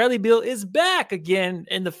 Bradley Beal is back again,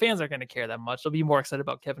 and the fans aren't going to care that much. They'll be more excited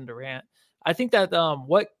about Kevin Durant. I think that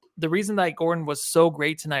what the reason that Gordon was so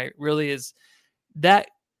great tonight really is that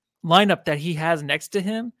lineup that he has next to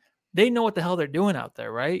him. They know what the hell they're doing out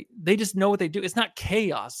there, right? They just know what they do. It's not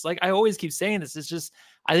chaos. Like I always keep saying this. It's just,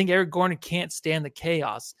 I think Eric Gordon can't stand the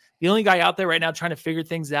chaos. The only guy out there right now trying to figure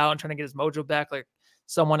things out and trying to get his mojo back, like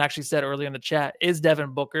someone actually said earlier in the chat, is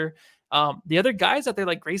Devin Booker. The other guys out there,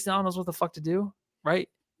 like Grayson Allen knows what the fuck to do, right?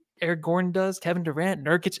 Eric Gordon does. Kevin Durant,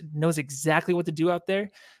 Nurkic knows exactly what to do out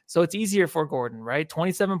there. So it's easier for Gordon, right?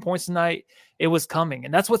 27 points tonight. It was coming.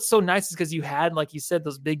 And that's what's so nice is because you had, like you said,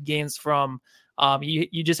 those big games from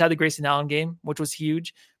you just had the Grayson Allen game, which was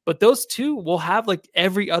huge. But those two will have like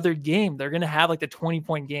every other game. They're going to have like the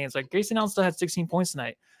 20-point games. Like Grayson Allen still had 16 points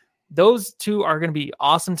tonight. Those two are going to be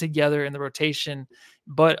awesome together in the rotation,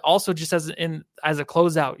 but also just as a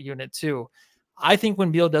closeout unit too. I think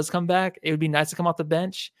when Beal does come back, it would be nice to come off the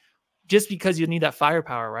bench just because you need that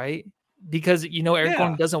firepower, right? Because, Eric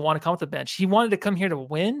Gordon doesn't want to come off the bench. He wanted to come here to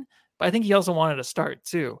win, but I think he also wanted to start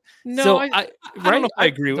too. No, so I don't know if I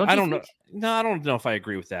agree. I don't know. No, I don't know if I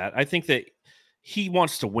agree with that. I think that he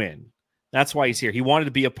wants to win. That's why he's here. He wanted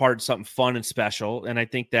to be a part of something fun and special. And I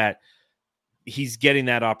think that he's getting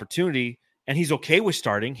that opportunity and he's okay with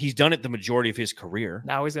starting. He's done it the majority of his career.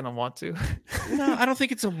 Now he's going to want to. No, I don't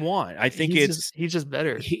think it's a want. I think he's just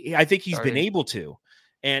better. I think he's been able to.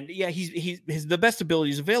 And yeah, his the best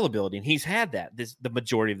ability is availability. And he's had that the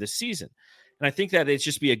majority of this season. And I think that it's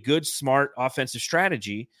just be a good, smart offensive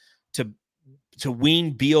strategy to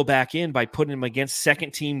wean Beal back in by putting him against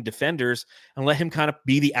second team defenders and let him kind of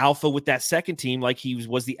be the alpha with that second team, like he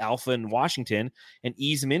was the alpha in Washington, and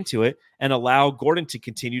ease him into it and allow Gordon to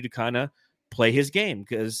continue to kind of play his game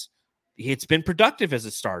because it's been productive as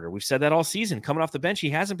a starter. We've said that all season. Coming off the bench, he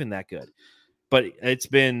hasn't been that good, but it's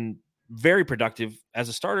been very productive as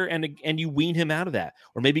a starter, and you wean him out of that.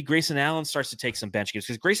 Or maybe Grayson Allen starts to take some bench games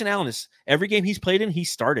because Grayson Allen is every game he's played in, he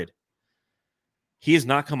started. He has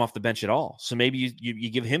not come off the bench at all. So maybe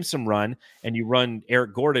you give him some run and you run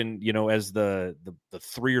Eric Gordon, as the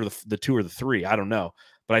 3 or the 2 or the 3. I don't know.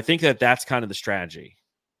 But I think that's kind of the strategy.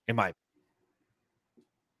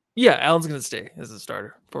 Yeah, Allen's going to stay as a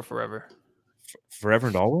starter for forever. Forever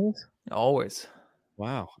and always? Always.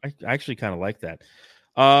 Wow. I actually kind of like that.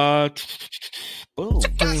 Boom.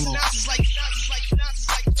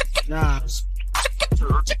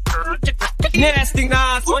 Nasty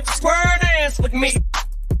Nas, won't you square dance with me?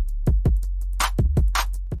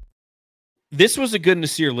 This was a good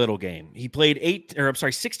Nasir Little game. He played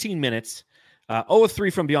 16 minutes, 0 of 3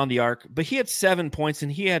 from beyond the arc, but he had 7 points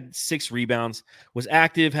and he had 6 rebounds, was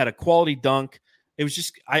active, had a quality dunk. It was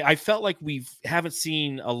just, I felt like we haven't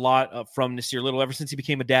seen a lot from Nasir Little ever since he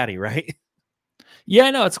became a daddy, right? Yeah,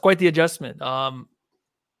 I know. It's quite the adjustment.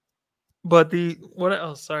 But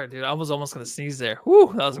sorry, dude. I was almost going to sneeze there.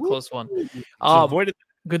 Whew, that was a close one.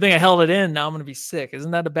 Good thing I held it in. Now I'm going to be sick.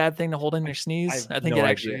 Isn't that a bad thing to hold in your sneeze? I think it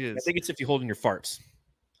actually is. I think it's if you hold in your farts.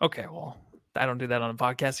 Okay, well, I don't do that on a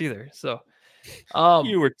podcast either. So,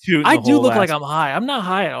 you were too. I do look like I'm high. I'm not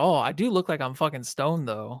high at all. I do look like I'm fucking stoned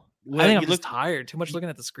though. I think I'm just tired. Too much looking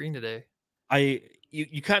at the screen today.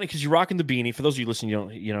 You kind of, because you're rocking the beanie. For those of you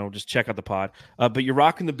listening, just check out the pod. But you're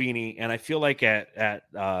rocking the beanie, and I feel like at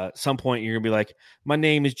some point you're gonna be like, "My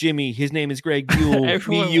name is Jimmy. His name is Greg Buell.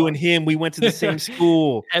 Me, you, and him. We went to the same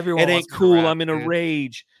school. Everyone, it ain't cool. I'm in a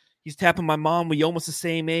rage. He's tapping my mom. We almost the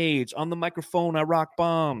same age. On the microphone, I rock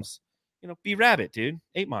bombs. B Rabbit, dude.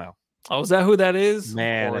 8 Mile. Oh, is that who that is?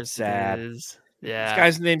 Man, that's sad. Yeah. This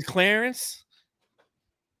guy's name's Clarence.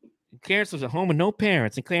 Clarence was at home with no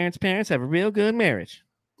parents, and Clarence's parents have a real good marriage.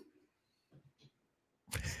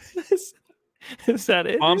 Is that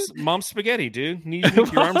it? Mom's spaghetti, dude.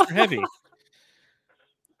 Your arms are heavy.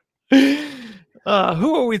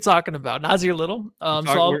 Who are we talking about? Nasir Little.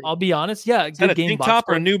 I'll be honest. Yeah, good game. Tank top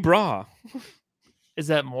or a new bra? Is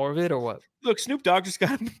that more of it or what? Look, Snoop Dogg just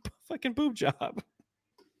got a fucking boob job.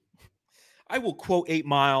 I will quote 8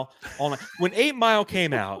 Mile all night. When 8 Mile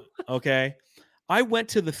came out, okay, I went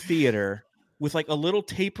to the theater with like a little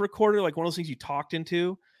tape recorder, like one of those things you talked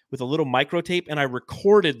into with a little micro tape, and I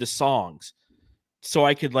recorded the songs so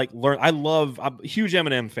I could like learn. I'm a huge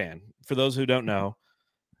Eminem fan. For those who don't know,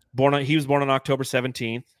 he was born on October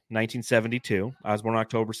 17th, 1972. I was born on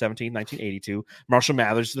October 17th, 1982. Marshall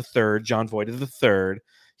Mathers III, John Voight III.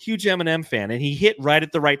 Huge Eminem fan, and he hit right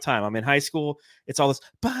at the right time. I'm in high school. It's all this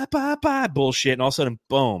bye, bye, bye bullshit, and all of a sudden,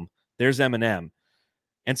 boom, there's Eminem.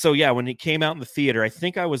 And so, yeah, when it came out in the theater, I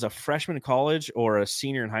think I was a freshman in college or a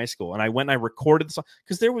senior in high school. And I went and I recorded the song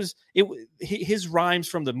because his rhymes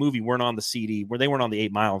from the movie weren't on the CD, where they weren't on the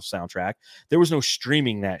 8 Mile soundtrack. There was no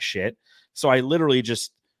streaming that shit. So I literally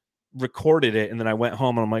just recorded it. And then I went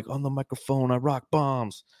home and I'm like, on the microphone, I rock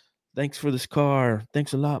bombs. Thanks for this car.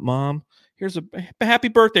 Thanks a lot, Mom. Here's a happy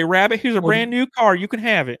birthday, Rabbit. Here's a brand new car. You can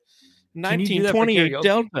have it. 1928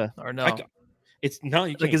 Delta. Or no? It's no,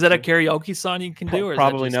 you can't. Is that a karaoke song you can do? Or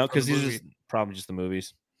probably no, because these are probably just the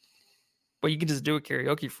movies. But you can just do a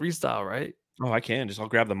karaoke freestyle, right? Oh, I can. I'll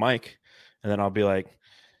grab the mic and then I'll be like,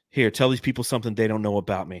 here, tell these people something they don't know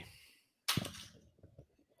about me.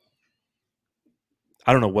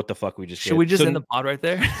 I don't know what the fuck we just did. Should we just end the pod right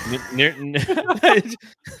there? And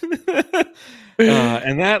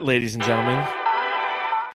that, ladies and gentlemen,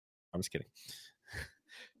 I'm just kidding.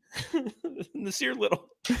 Nasir Little.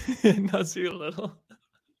 Nasir Little.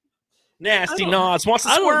 Nasty Nas wants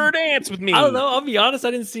to square dance with me. I don't know. I'll be honest.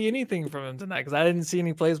 I didn't see anything from him tonight because I didn't see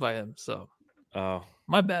any plays by him. So,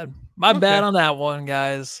 my bad. My bad on that one,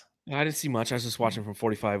 guys. I didn't see much. I was just watching from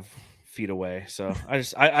 45 feet away. So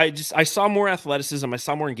I saw more athleticism. I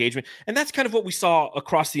saw more engagement. And that's kind of what we saw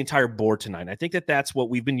across the entire board tonight. I think that's what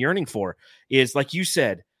we've been yearning for is, like you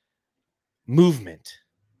said, movement.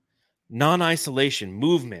 Non-isolation,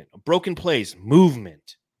 movement, broken plays,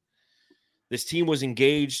 movement. This team was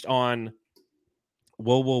engaged on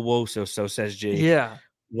whoa, so says Jay. Yeah.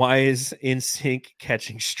 Why is NSYNC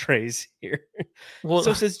catching strays here? Well,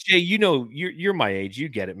 so says Jay, you're my age. You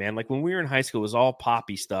get it, man. Like when we were in high school, it was all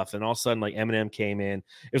poppy stuff. And all of a sudden, like Eminem came in.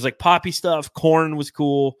 It was like poppy stuff. Korn was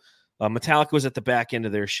cool. Metallica was at the back end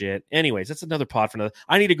of their shit. Anyways, that's another pod for another.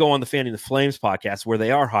 I need to go on the Fanning the Flames podcast where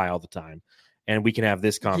they are high all the time. And we can have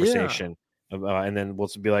this conversation. Yeah. And then we'll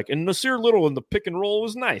be like, and Nasir Little in the pick and roll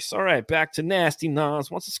was nice. All right, back to Nasty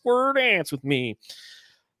Nas wants to square dance with me.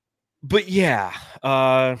 But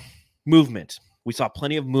yeah, movement. We saw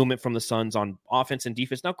plenty of movement from the Suns on offense and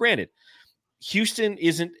defense. Now, granted, Houston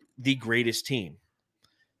isn't the greatest team.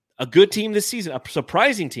 A good team this season, a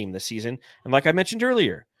surprising team this season. And like I mentioned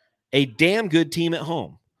earlier, a damn good team at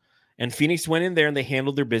home. And Phoenix went in there and they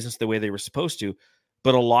handled their business the way they were supposed to.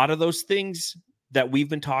 But a lot of those things that we've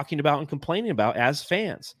been talking about and complaining about as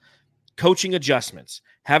fans, coaching adjustments,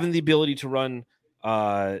 having the ability to run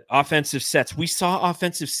offensive sets. We saw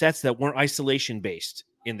offensive sets that weren't isolation based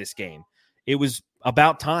in this game. It was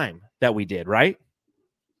about time that we did, right?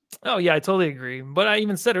 Oh yeah, I totally agree. But I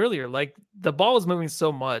even said earlier, like the ball was moving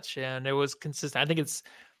so much and it was consistent. I think it's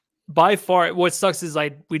by far what sucks is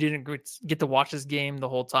we didn't get to watch this game the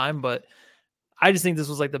whole time, but I just think this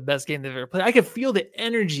was like the best game they've ever played. I could feel the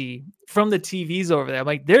energy from the TVs over there. I'm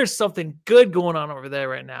like, there's something good going on over there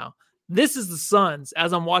right now. This is the Suns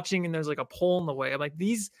as I'm watching, and there's like a pole in the way. I'm like,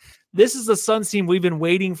 this is the Suns team we've been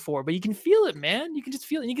waiting for, but you can feel it, man. You can just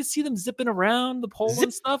feel it. You can see them zipping around the pole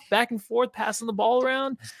and stuff, back and forth, passing the ball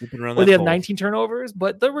around. Where they had 19 turnovers,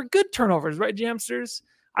 but there were good turnovers, right, Jamsters?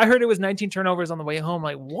 I heard it was 19 turnovers on the way home.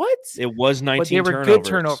 Like, what? It was 19 but they were turnovers. Good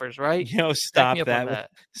turnovers, right? Stop that.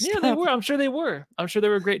 Yeah, they were. I'm sure they were. I'm sure they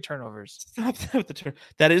were great turnovers. Stop that with the turn.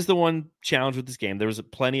 That is the one challenge with this game. There was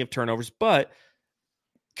plenty of turnovers, but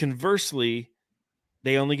conversely,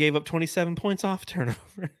 they only gave up 27 points off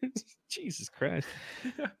turnovers. Jesus Christ.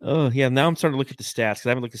 Oh, yeah. Now I'm starting to look at the stats because I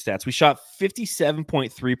haven't looked at the stats. We shot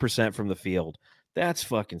 57.3% from the field. That's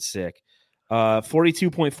fucking sick.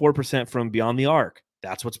 42.4% from beyond the arc.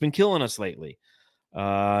 That's what's been killing us lately.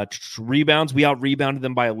 Rebounds, we out-rebounded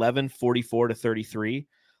them by 11, 44-33.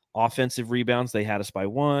 Offensive rebounds, they had us by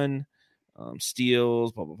 1.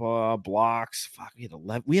 Steals, blah, blah, blah. Blocks. Fuck,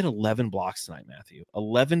 we had 11 blocks tonight, Matthew.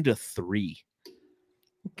 11-3.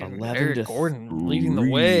 11 Eric Gordon leading the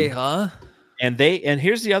way, huh? And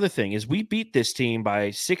here's the other thing is we beat this team by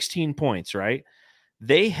 16 points, right?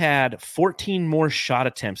 They had 14 more shot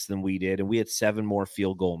attempts than we did, and we had 7 more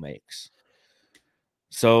field goal makes.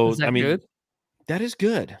 So, I mean, good? That is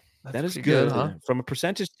good. That is good. Huh? From a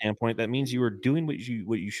percentage standpoint, that means you were doing what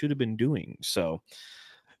you should have been doing. So,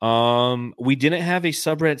 we didn't have a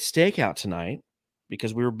subreddit stakeout tonight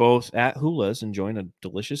because we were both at Hula's enjoying a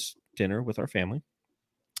delicious dinner with our family.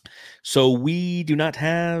 So we do not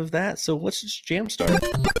have that. So let's just jam start.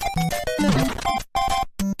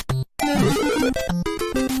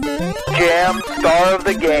 Jam star of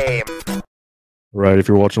the game. Right, if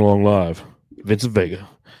you're watching along live, Vincent Vega.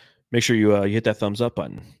 Make sure you hit that thumbs up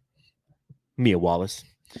button. Mia Wallace.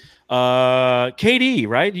 KD,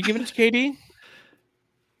 right? You giving it to KD?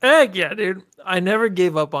 Heck yeah, dude. I never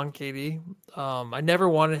gave up on KD. I never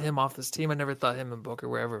wanted him off this team. I never thought him and Booker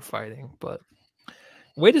were ever fighting, but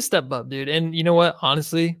way to step up, dude. And you know what?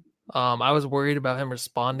 Honestly, I was worried about him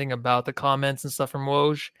responding about the comments and stuff from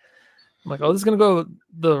Woj. I'm like, oh, this is gonna go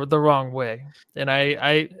the wrong way. And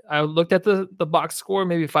I looked at the box score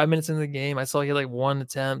maybe 5 minutes into the game. I saw he had like 1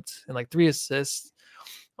 attempt and like 3 assists.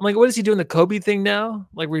 I'm like, what is he doing the Kobe thing now?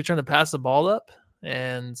 Like, where you're trying to pass the ball up?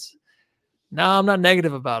 And now I'm not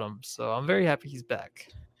negative about him, so I'm very happy he's back.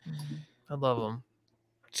 I love him.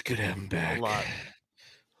 It's good to have him back. A lot.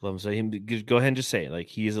 Love him. So him. Go ahead and just say it. Like,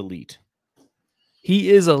 he is elite.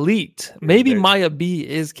 He is elite. Maybe There's- Maya B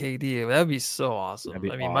is KD. That'd be so awesome. That'd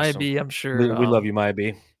be I mean, Maya awesome. B, I'm sure. We love you, Maya B.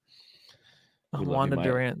 We love you, Wanda Maya.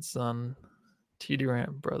 Durant's son, T.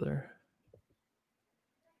 Durant brother.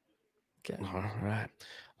 Okay. All right.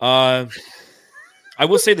 I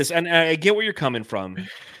will say this, and I get where you're coming from.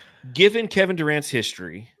 Given Kevin Durant's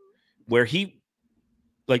history, where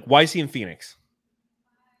why is he in Phoenix?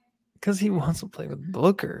 Because he wants to play with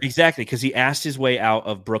Booker. Exactly, because he asked his way out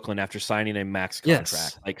of Brooklyn after signing a max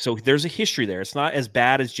contract. Yes. So there's a history there. It's not as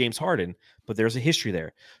bad as James Harden, but there's a history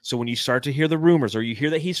there. So when you start to hear the rumors or you hear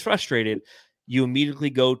that he's frustrated, you immediately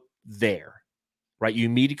go there, right? You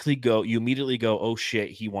immediately go, oh shit,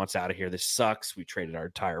 he wants out of here. This sucks. We traded our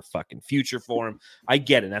entire fucking future for him. I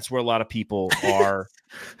get it. That's where a lot of people are,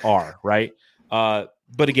 right? But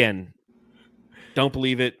again, don't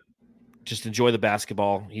believe it. Just enjoy the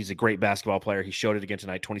basketball. He's a great basketball player. He showed it again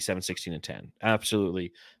tonight, 27, 16, and 10.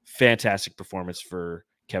 Absolutely fantastic performance for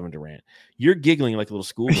Kevin Durant. You're giggling like a little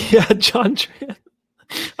school. Yeah, John Tran.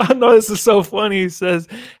 I know this is so funny. He says,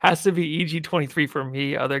 has to be EG23 for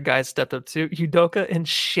me. Other guys stepped up too. Udoka and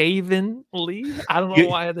Shaven Lee. I don't know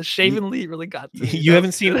why the Shaven Lee really got to me. You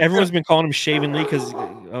haven't seen, everyone's been calling him Shaven Lee because,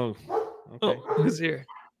 okay. Oh, who's here?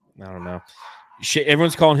 I don't know.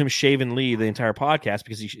 Everyone's calling him Shaven Lee the entire podcast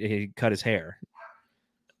because he cut his hair.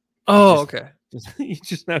 Oh, okay. He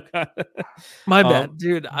just now got my bad,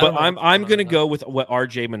 dude. But I'm gonna go with what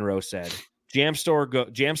RJ Monroe said.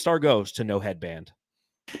 Jamstar goes to no headband.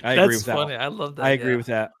 I agree with that. Funny. I love that. I agree with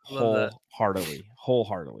that wholeheartedly.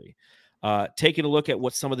 Taking a look at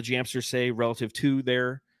what some of the Jamsters say relative to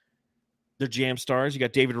their Jamstars. You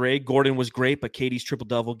got David Ray. Gordon was great, but KD's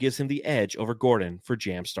triple-double gives him the edge over Gordon for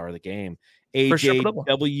Jamstar of the game.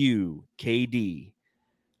 AJW, KD.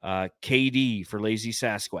 KD for Lazy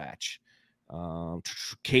Sasquatch.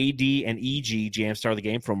 KD and EG, Jamstar of the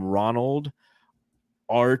game from Ronald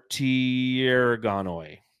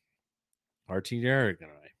Artieraganoi.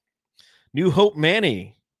 New Hope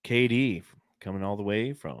Manny, KD, coming all the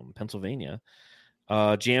way from Pennsylvania.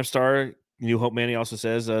 Jamstar, New Hope Manny also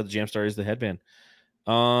says the Jamstar is the headband.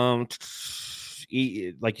 Like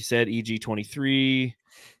you said, EG23.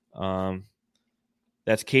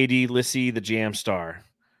 That's KD Lissy, the Jamstar.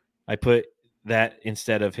 I put that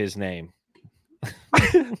instead of his name.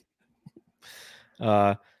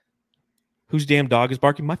 Whose damn dog is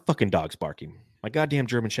barking? My fucking dog's barking. My goddamn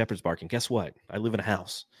German Shepherd's barking. Guess what? I live in a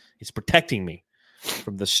house. It's protecting me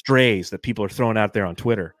from the strays that people are throwing out there on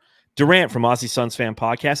Twitter. Durant from Aussie Suns Fan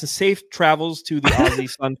Podcast, and safe travels to the Aussie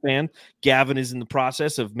Sun Fan. Gavin is in the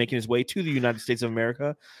process of making his way to the United States of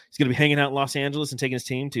America. He's going to be hanging out in Los Angeles and taking his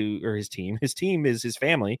team his team is his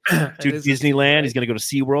family to Disneyland. Right? He's going to go to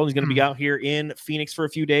SeaWorld. He's going to be out here in Phoenix for a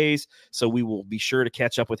few days. So we will be sure to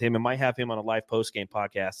catch up with him and might have him on a live post-game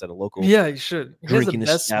podcast at a local. Yeah, you should. He has the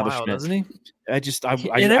best establishment. smile, doesn't he? I just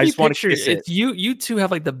want to kiss it. You two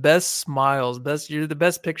have like the best smiles. You're the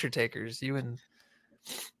best picture takers. You and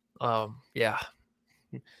yeah,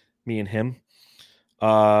 me and him.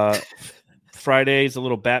 Friday's a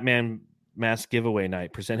little Batman mask giveaway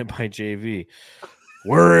night presented by JV.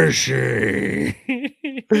 Where is she?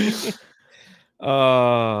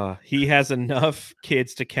 He has enough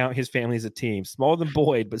kids to count his family as a team. Smaller than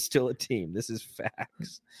Boyd, but still a team. This is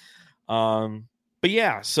facts. But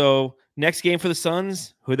yeah, so next game for the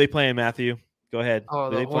Suns. Who are they playing, Matthew? Go ahead.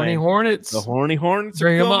 Oh, the Horny Hornets. The Horny Hornets.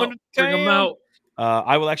 Bring them out. Bring them out.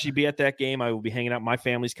 I will actually be at that game. I will be hanging out. My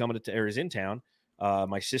family's coming to or is in town.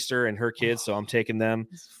 My sister and her kids, so I'm taking them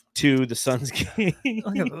to the Suns game.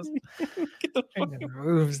 Look at those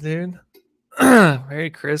moves, dude.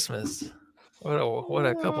 Merry Christmas. What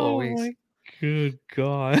a couple of weeks. Good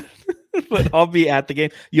God. But I'll be at the game.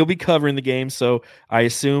 You'll be covering the game, so I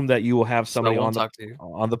assume that you will have somebody on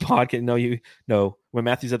the podcast. No. When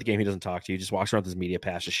Matthew's at the game, he doesn't talk to you. He just walks around with his media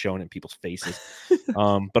pass, just showing it in people's faces.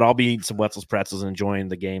 But I'll be eating some Wetzel's pretzels and enjoying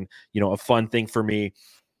the game. A fun thing for me.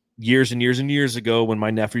 Years and years and years ago, when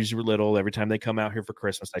my nephews were little, every time they come out here for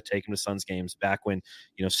Christmas, I take them to Suns games. Back when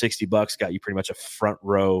 $60 got you pretty much a front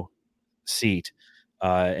row seat,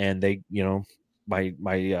 and they my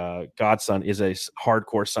godson is a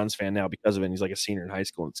hardcore Suns fan now because of it. And he's like a senior in high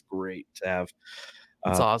school. It's great to have.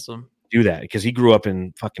 That's awesome. do that because he grew up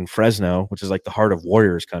in fucking Fresno, which is like the heart of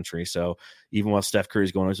Warriors country. So even while Steph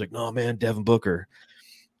Curry's going, he's like, no, man, Devin Booker.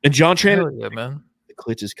 And John Trannon, yeah, man. the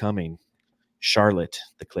clit is coming. Charlotte,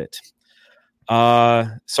 the clit.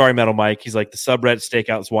 Sorry, Metal Mike. He's like, the subreddit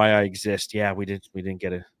stakeout is why I exist. Yeah, we didn't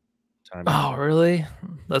get a time. Oh, really?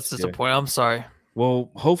 That's disappointing. I'm sorry.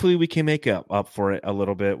 Well, hopefully we can make up for it a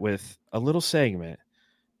little bit with a little segment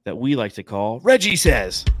that we like to call Reggie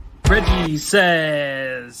Says. Reggie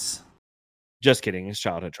Says. Just kidding. It's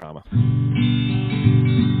childhood trauma.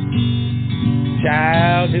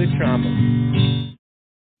 Childhood trauma.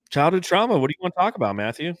 Childhood trauma. What do you want to talk about,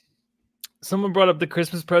 Matthew? Someone brought up the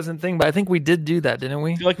Christmas present thing, but I think we did do that, didn't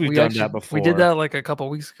we? I feel like we've done that before. We did that like a couple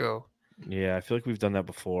weeks ago. Yeah, I feel like we've done that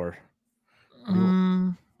before.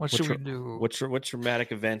 What should we do? What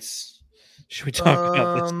traumatic events should we talk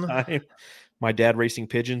about this time? My dad racing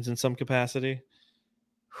pigeons in some capacity.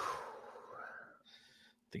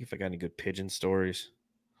 Think if I got any good pigeon stories.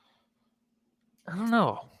 I don't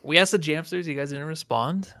know. We asked the Jamsters, you guys didn't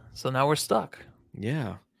respond, so now we're stuck.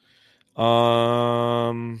 Yeah.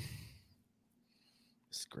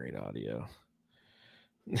 It's great audio.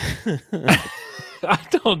 I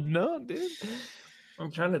don't know, dude.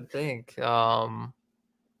 I'm trying to think. Have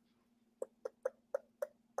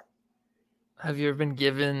you ever been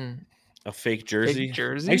given a fake jersey?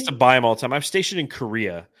 I used to buy them all the time. I was stationed in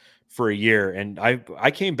Korea for a year, and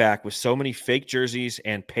I came back with so many fake jerseys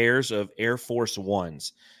and pairs of Air Force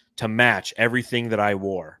Ones to match everything that I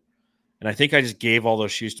wore. And I think I just gave all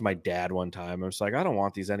those shoes to my dad one time. I was like, I don't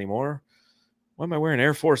want these anymore. What am I wearing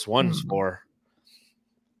Air Force Ones for?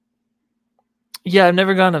 Yeah, I've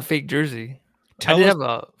never gotten a fake jersey. I did us, have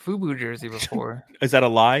a FUBU jersey before. Is that a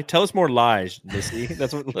lie? Tell us more lies, Missy.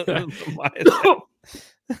 That's what lies.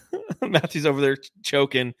 Matthew's over there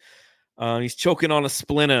choking. He's choking on a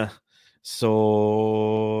splinter. So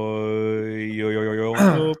open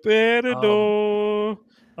the door.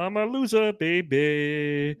 I'm a loser,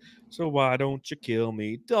 baby. So why don't you kill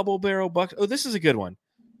me? Double barrel bucks. Oh, this is a good one.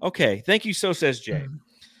 Okay, thank you. So says Jay.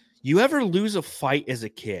 You ever lose a fight as a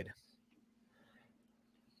kid?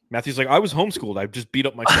 Matthew's like, I was homeschooled. I just beat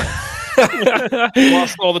up myself.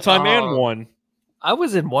 Lost all the time and won. I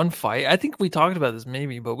was in one fight. I think we talked about this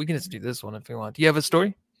maybe, but we can just do this one if you want. Do you have a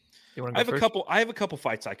story? You want to go first? I have a couple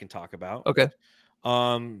fights I can talk about. Okay.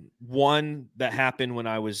 One that happened when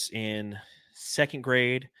I was in second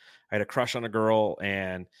grade. I had a crush on a girl,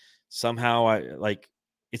 and somehow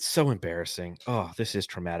it's so embarrassing. Oh, this is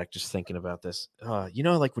traumatic just thinking about this. You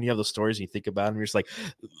know, like when you have those stories and you think about them, you're just like,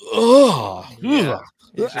 oh, yeah.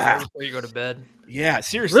 Before you go to bed. Yeah,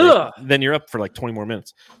 seriously. Then you're up for like 20 more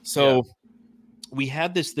minutes. So we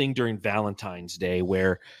had this thing during Valentine's Day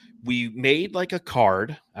where we made like a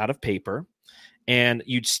card out of paper, and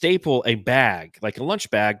you'd staple a bag, like a lunch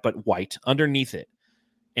bag, but white underneath it.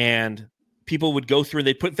 And people would go through and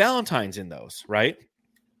they'd put Valentines in those, right?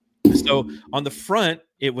 So on the front,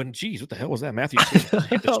 it wouldn't. Geez, what the hell was that, Matthew?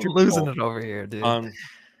 I'm losing it over here, dude.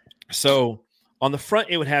 So on the front,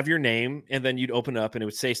 it would have your name, and then you'd open it up, and it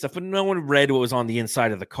would say stuff, but no one read what was on the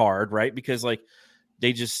inside of the card, right? Because like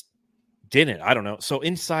they just didn't. I don't know. So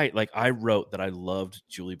inside, like I wrote that I loved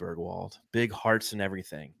Julie Bergwald, big hearts and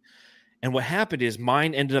everything. And what happened is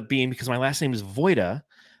mine ended up being, because my last name is Voida,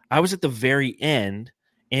 I was at the very end,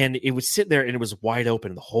 and it would sit there, and it was wide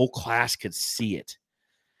open. The whole class could see it.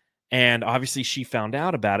 And obviously she found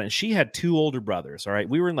out about it, and she had two older brothers. All right.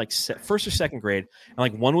 We were in like first or second grade, and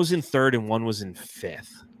like one was in third and one was in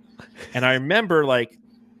fifth. And I remember like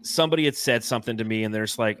somebody had said something to me, and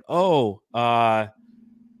there's like, oh,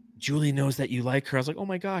 Julie knows that you like her. I was like, oh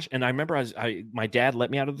my gosh. And I remember my dad let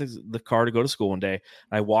me out of the car to go to school one day.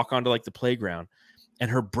 I walk onto like the playground, and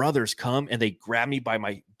her brothers come and they grab me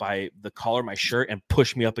by the collar of my shirt and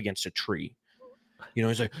push me up against a tree. You know,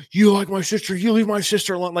 he's like, you like my sister, you leave my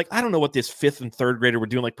sister alone. Like, I don't know what this fifth and third grader were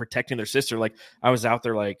doing, like protecting their sister. Like I was out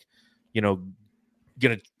there, like, you know,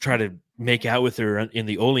 going to try to make out with her in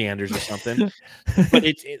the oleanders or something. But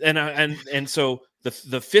so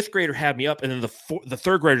the fifth grader had me up, and then the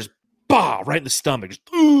third grader just right in the stomach, just,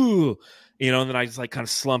 ooh, you know, and then I just like kind of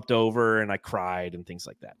slumped over and I cried and things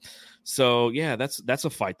like that. So yeah, that's a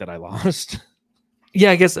fight that I lost.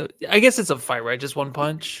 Yeah, I guess it's a fight, right? Just one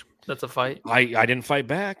punch. That's a fight. I didn't fight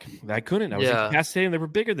back. I couldn't. I was incapacitated, and they were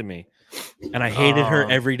bigger than me. And I hated her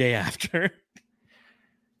every day after.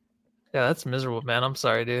 Yeah, that's miserable, man. I'm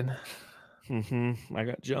sorry, dude. I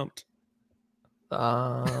got jumped.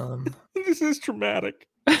 This is traumatic.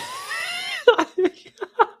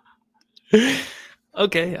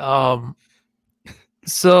 Okay.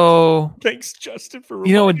 So Thanks, Justin, for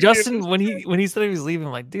you know, when reminding me of Justin this. when he said he was leaving,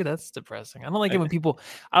 I'm like, dude, that's depressing. I don't like it when people.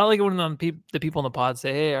 I don't like it when the people in the pod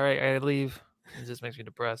say, "Hey, all right, I leave." It just makes me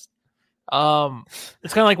depressed.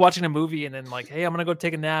 It's kind of like watching a movie and then like, "Hey, I'm gonna go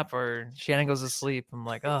take a nap," or Shannon goes to sleep. I'm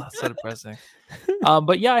like, "Oh, it's so depressing."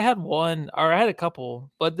 But yeah, I had a couple,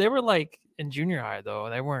 but they were like in junior high though.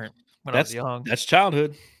 They weren't when I was young. That's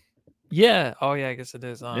childhood. Yeah. Oh yeah, I guess it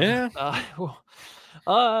is. Yeah.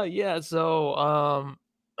 Yeah. So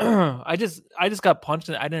I just got punched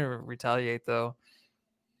and I didn't retaliate though.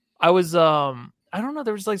 I was I don't know,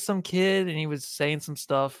 there was like some kid and he was saying some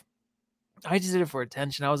stuff. I just did it for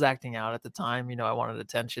attention. I was acting out at the time, you know, I wanted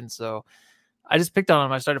attention. So I just picked on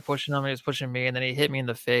him. I started pushing him. He was pushing me and then he hit me in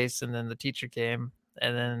the face and then the teacher came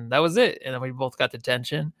and then that was it. And then we both got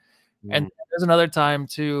detention. And there's another time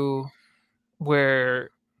too where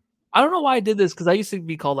I don't know why I did this because I used to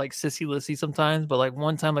be called like Sissy Lissy sometimes, but like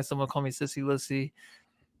one time like someone called me Sissy Lissy,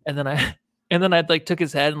 and then I like took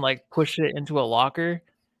his head and like pushed it into a locker,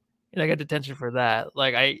 and I got detention for that.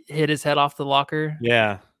 Like I hit his head off the locker.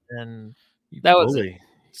 Yeah, and that was it.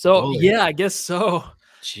 So bully. Yeah, I guess so.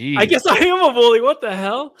 Jeez. I guess I am a bully. What the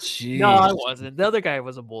hell? Jeez. No, I wasn't. The other guy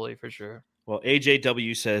was a bully for sure. Well,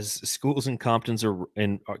 AJW says schools in Compton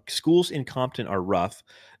are rough.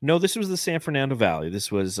 No, this was the San Fernando Valley.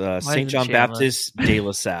 This was St. John Baptist de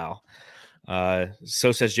La Salle.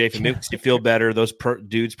 So says Jay, if it makes you feel better, those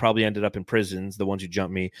dudes probably ended up in prisons, the ones who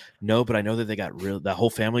jumped me. No, but I know that they got the whole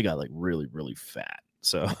family got like really, really fat.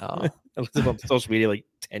 So I looked up on social media like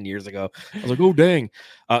 10 years ago. I was like, oh, dang.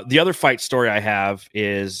 The other fight story I have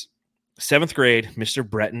is 7th grade, Mr.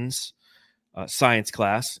 Breton's science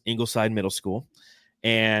class, Ingleside Middle School.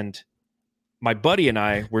 And my buddy and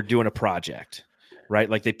I were doing a project, right?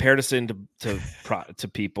 Like they paired us into to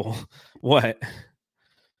people. What?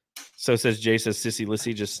 So says Jay says Sissy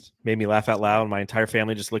Lissy just made me laugh out loud. My entire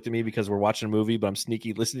family just looked at me because we're watching a movie, but I'm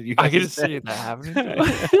sneaky listening to you guys. I can see that happening.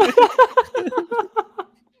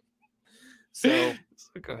 So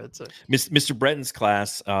go ahead, sir. Mr. Breton's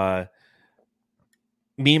class,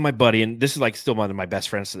 me and my buddy, and this is like still one of my best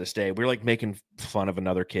friends to this day. We were like making fun of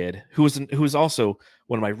another kid who was also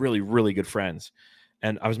one of my really, really good friends.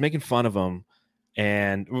 And I was making fun of him.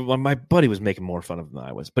 And my buddy was making more fun of him than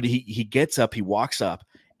I was. But he gets up, he walks up,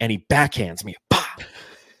 and he backhands me. Pah!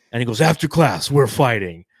 And he goes, after class, we're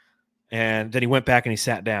fighting. And then he went back and he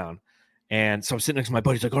sat down. And so I'm sitting next to my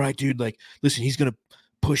buddy. He's like, all right, dude, like, listen, he's going to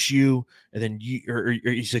push you. And then or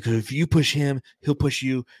he's like, if you push him, he'll push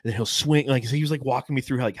you. And then he'll swing. Like, so he was like walking me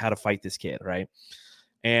through like how to fight this kid, right?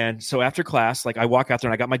 And so after class, like I walk out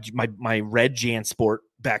there and I got my red JanSport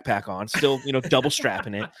backpack on, still, double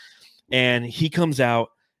strapping it. And he comes out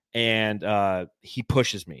and he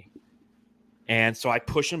pushes me. And so I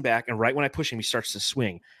push him back. And right when I push him, he starts to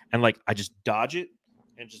swing. And like I just dodge it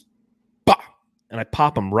and just bah! And I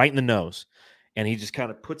pop him right in the nose. And he just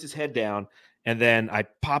kind of puts his head down. And then I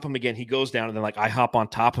pop him again. He goes down. And then like I hop on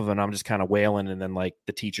top of him. And I'm just kind of wailing. And then like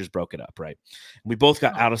the teachers broke it up. Right. And we both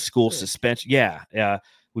got out of school suspension. Yeah.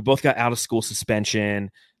 We both got out of school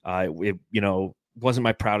suspension. It wasn't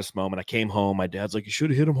my proudest moment. I came home. My dad's like, you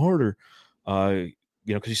should have hit him harder.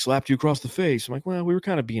 Because he slapped you across the face. I'm like, well, we were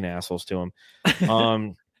kind of being assholes to him.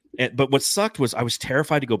 But what sucked was I was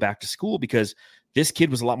terrified to go back to school because this kid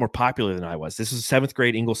was a lot more popular than I was. This is 7th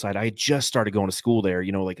grade Ingleside. I had just started going to school there,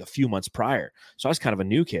 like a few months prior. So I was kind of a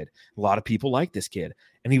new kid. A lot of people liked this kid.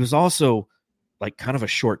 And he was also like kind of a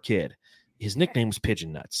short kid. His nickname was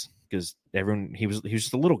Pigeon Nuts because he was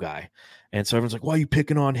just a little guy. And so everyone's like, why are you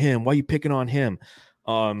picking on him? Why are you picking on him?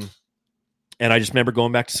 And I just remember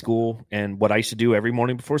going back to school, and what I used to do every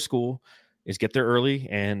morning before school is get there early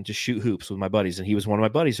and just shoot hoops with my buddies. And he was one of my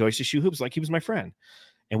buddies, so I used to shoot hoops like he was my friend.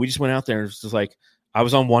 And we just went out there, and it was just like I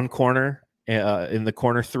was on one corner in the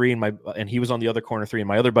corner 3, and he was on the other corner 3, and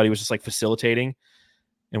my other buddy was just like facilitating,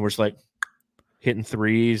 and we're just like hitting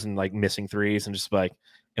threes and like missing threes, and just like,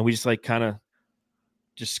 and we just like kind of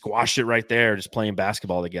just squashed it right there, just playing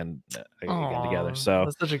basketball again together. So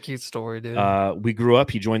that's such a cute story, dude. We grew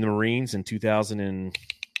up. He joined the Marines in 2000 and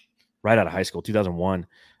right out of high school, 2001.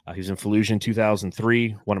 He was in Fallujah in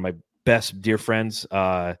 2003. One of my best dear friends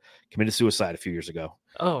committed suicide a few years ago.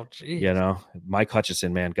 Oh, geez. Mike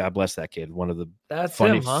Hutchison, man, God bless that kid. One of the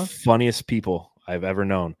funniest people I've ever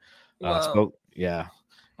known. Yeah.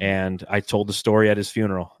 And I told the story at his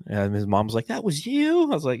funeral, and his mom was like, that was you?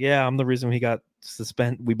 I was like, yeah, I'm the reason he got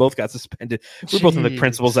suspended. We both got suspended. We're both in the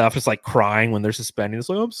principal's office, like crying when they're suspending. It's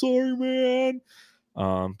like, I'm sorry, man.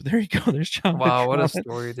 But there you go. There's Childhood Wow, what a Trauma.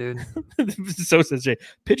 story, dude. So says Jay.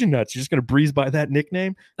 Pigeon Nuts, you're just gonna breeze by that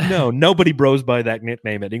nickname? No, nobody bros by that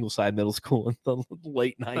nickname at Ingleside Middle School in the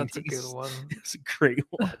late 90s. That's a good one. It's a great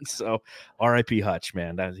one. So R.I.P. Hutch,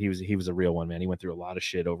 man. He was a real one, man. He went through a lot of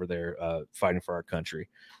shit over there fighting for our country,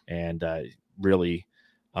 and really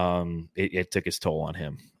it took its toll on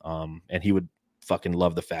him. And he would fucking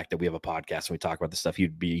love the fact that we have a podcast and we talk about this stuff.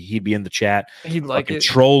 He'd be in the chat, He'd like fucking it.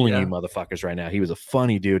 trolling Yeah. you motherfuckers right now. He was a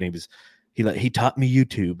funny dude. And he taught me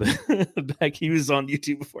YouTube. Like he was on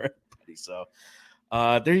YouTube before everybody. So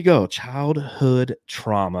there you go. Childhood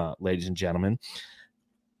trauma, ladies and gentlemen.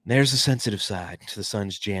 There's a sensitive side to the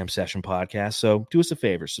Suns Jam Session podcast. So do us a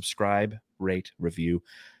favor, subscribe, rate, review.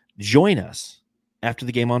 Join us after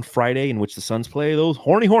the game on Friday, in which the Suns play those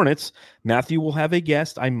horny Hornets. Matthew will have a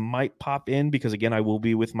guest. I might pop in because, again, I will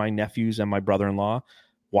be with my nephews and my brother-in-law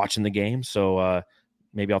watching the game. So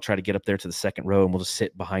maybe I'll try to get up there to the second row and we'll just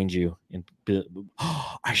sit behind you. And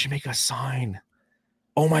I should make a sign.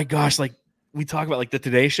 Oh my gosh! Like we talk about, like the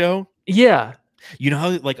Today Show. Yeah. You know how,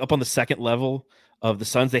 like, up on the second level of the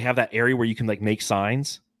Suns, they have that area where you can like make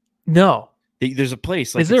signs. No. There's a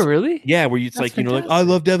place. Like, Is there really? Yeah, where it's That's like, like, I fantastic.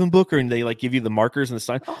 love Devin Booker, and they like give you the markers and the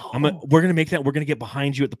sign. Oh. We're gonna make that. We're gonna get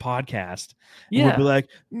behind you at the podcast. And Yeah. we'll be like,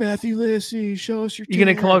 Matthew Lissy, show us your. You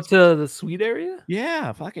gonna come up tats." to the suite area?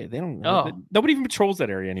 Yeah, fuck it. They don't. Oh. Nobody even patrols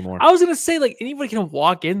that area anymore. I was gonna say, like, anybody can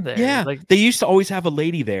walk in there. Yeah, Like, they used to always have a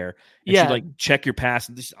lady there. And Yeah. she'd like check your pass.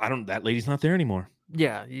 And that lady's not there anymore.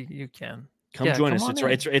 yeah, you can. Come Yeah, join come us. on It's in.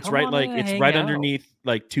 right. It's Come right. on Like in and it's hang right out. underneath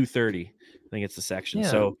like 230. I think it's the section. Yeah.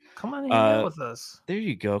 So Come on and hang out uh, with us. there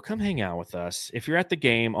you go. Come hang out with us. If you're at the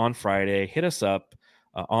game on Friday, hit us up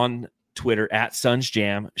on Twitter at Suns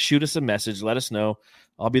Jam. Shoot us a message. Let us know.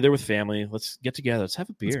 I'll be there with family. Let's get together. Let's have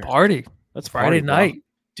a beer. It's party. Let's Friday party, bro. night.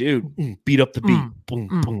 Dude. Beat up the beat. Boom,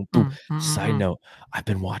 Mm, boom, boom. mm, Side mm. note: I've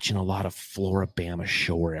been watching a lot of Floribama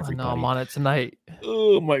Shore. I know Everybody. I'm on it tonight.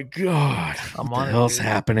 Oh my god! I'm what on the it, hell's dude.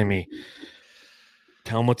 happening to me?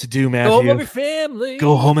 Tell them what to do, Go Matthew. home with your family.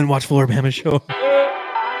 Go home and watch Floribama Shore.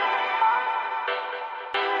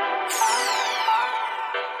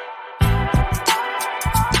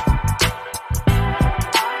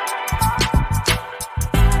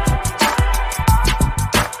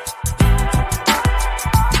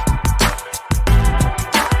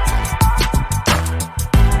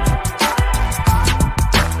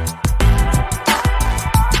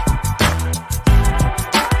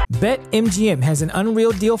 BetMGM has an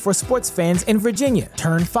unreal deal for sports fans in Virginia.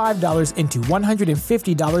 Turn $5 into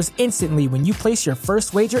 $150 instantly when you place your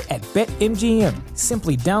first wager at BetMGM.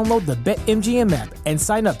 Simply download the BetMGM app and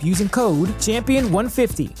sign up using code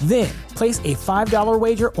Champion150. Then, place a $5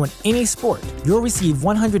 wager on any sport. You'll receive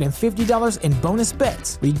 $150 in bonus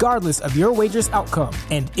bets, regardless of your wager's outcome.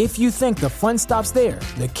 And if you think the fun stops there,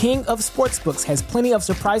 the King of Sportsbooks has plenty of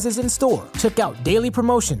surprises in store. Check out daily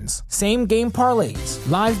promotions, same-game parlays,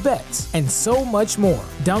 live bets, and so much more.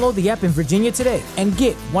 Download the app in Virginia today and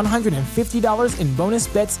get $150 in bonus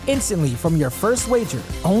bets instantly from your first wager.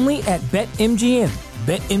 Only at BetMGM.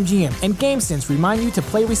 BetMGM and GameSense remind you to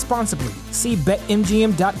play responsibly. See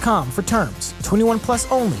BetMGM.com for terms. 21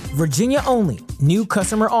 plus only. Virginia only. New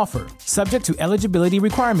customer offer. Subject to eligibility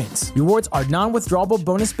requirements. Rewards are non-withdrawable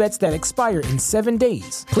bonus bets that expire in 7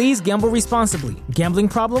 days. Please gamble responsibly. Gambling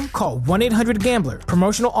problem? Call 1-800-GAMBLER.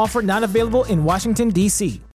 Promotional offer not available in Washington, D.C.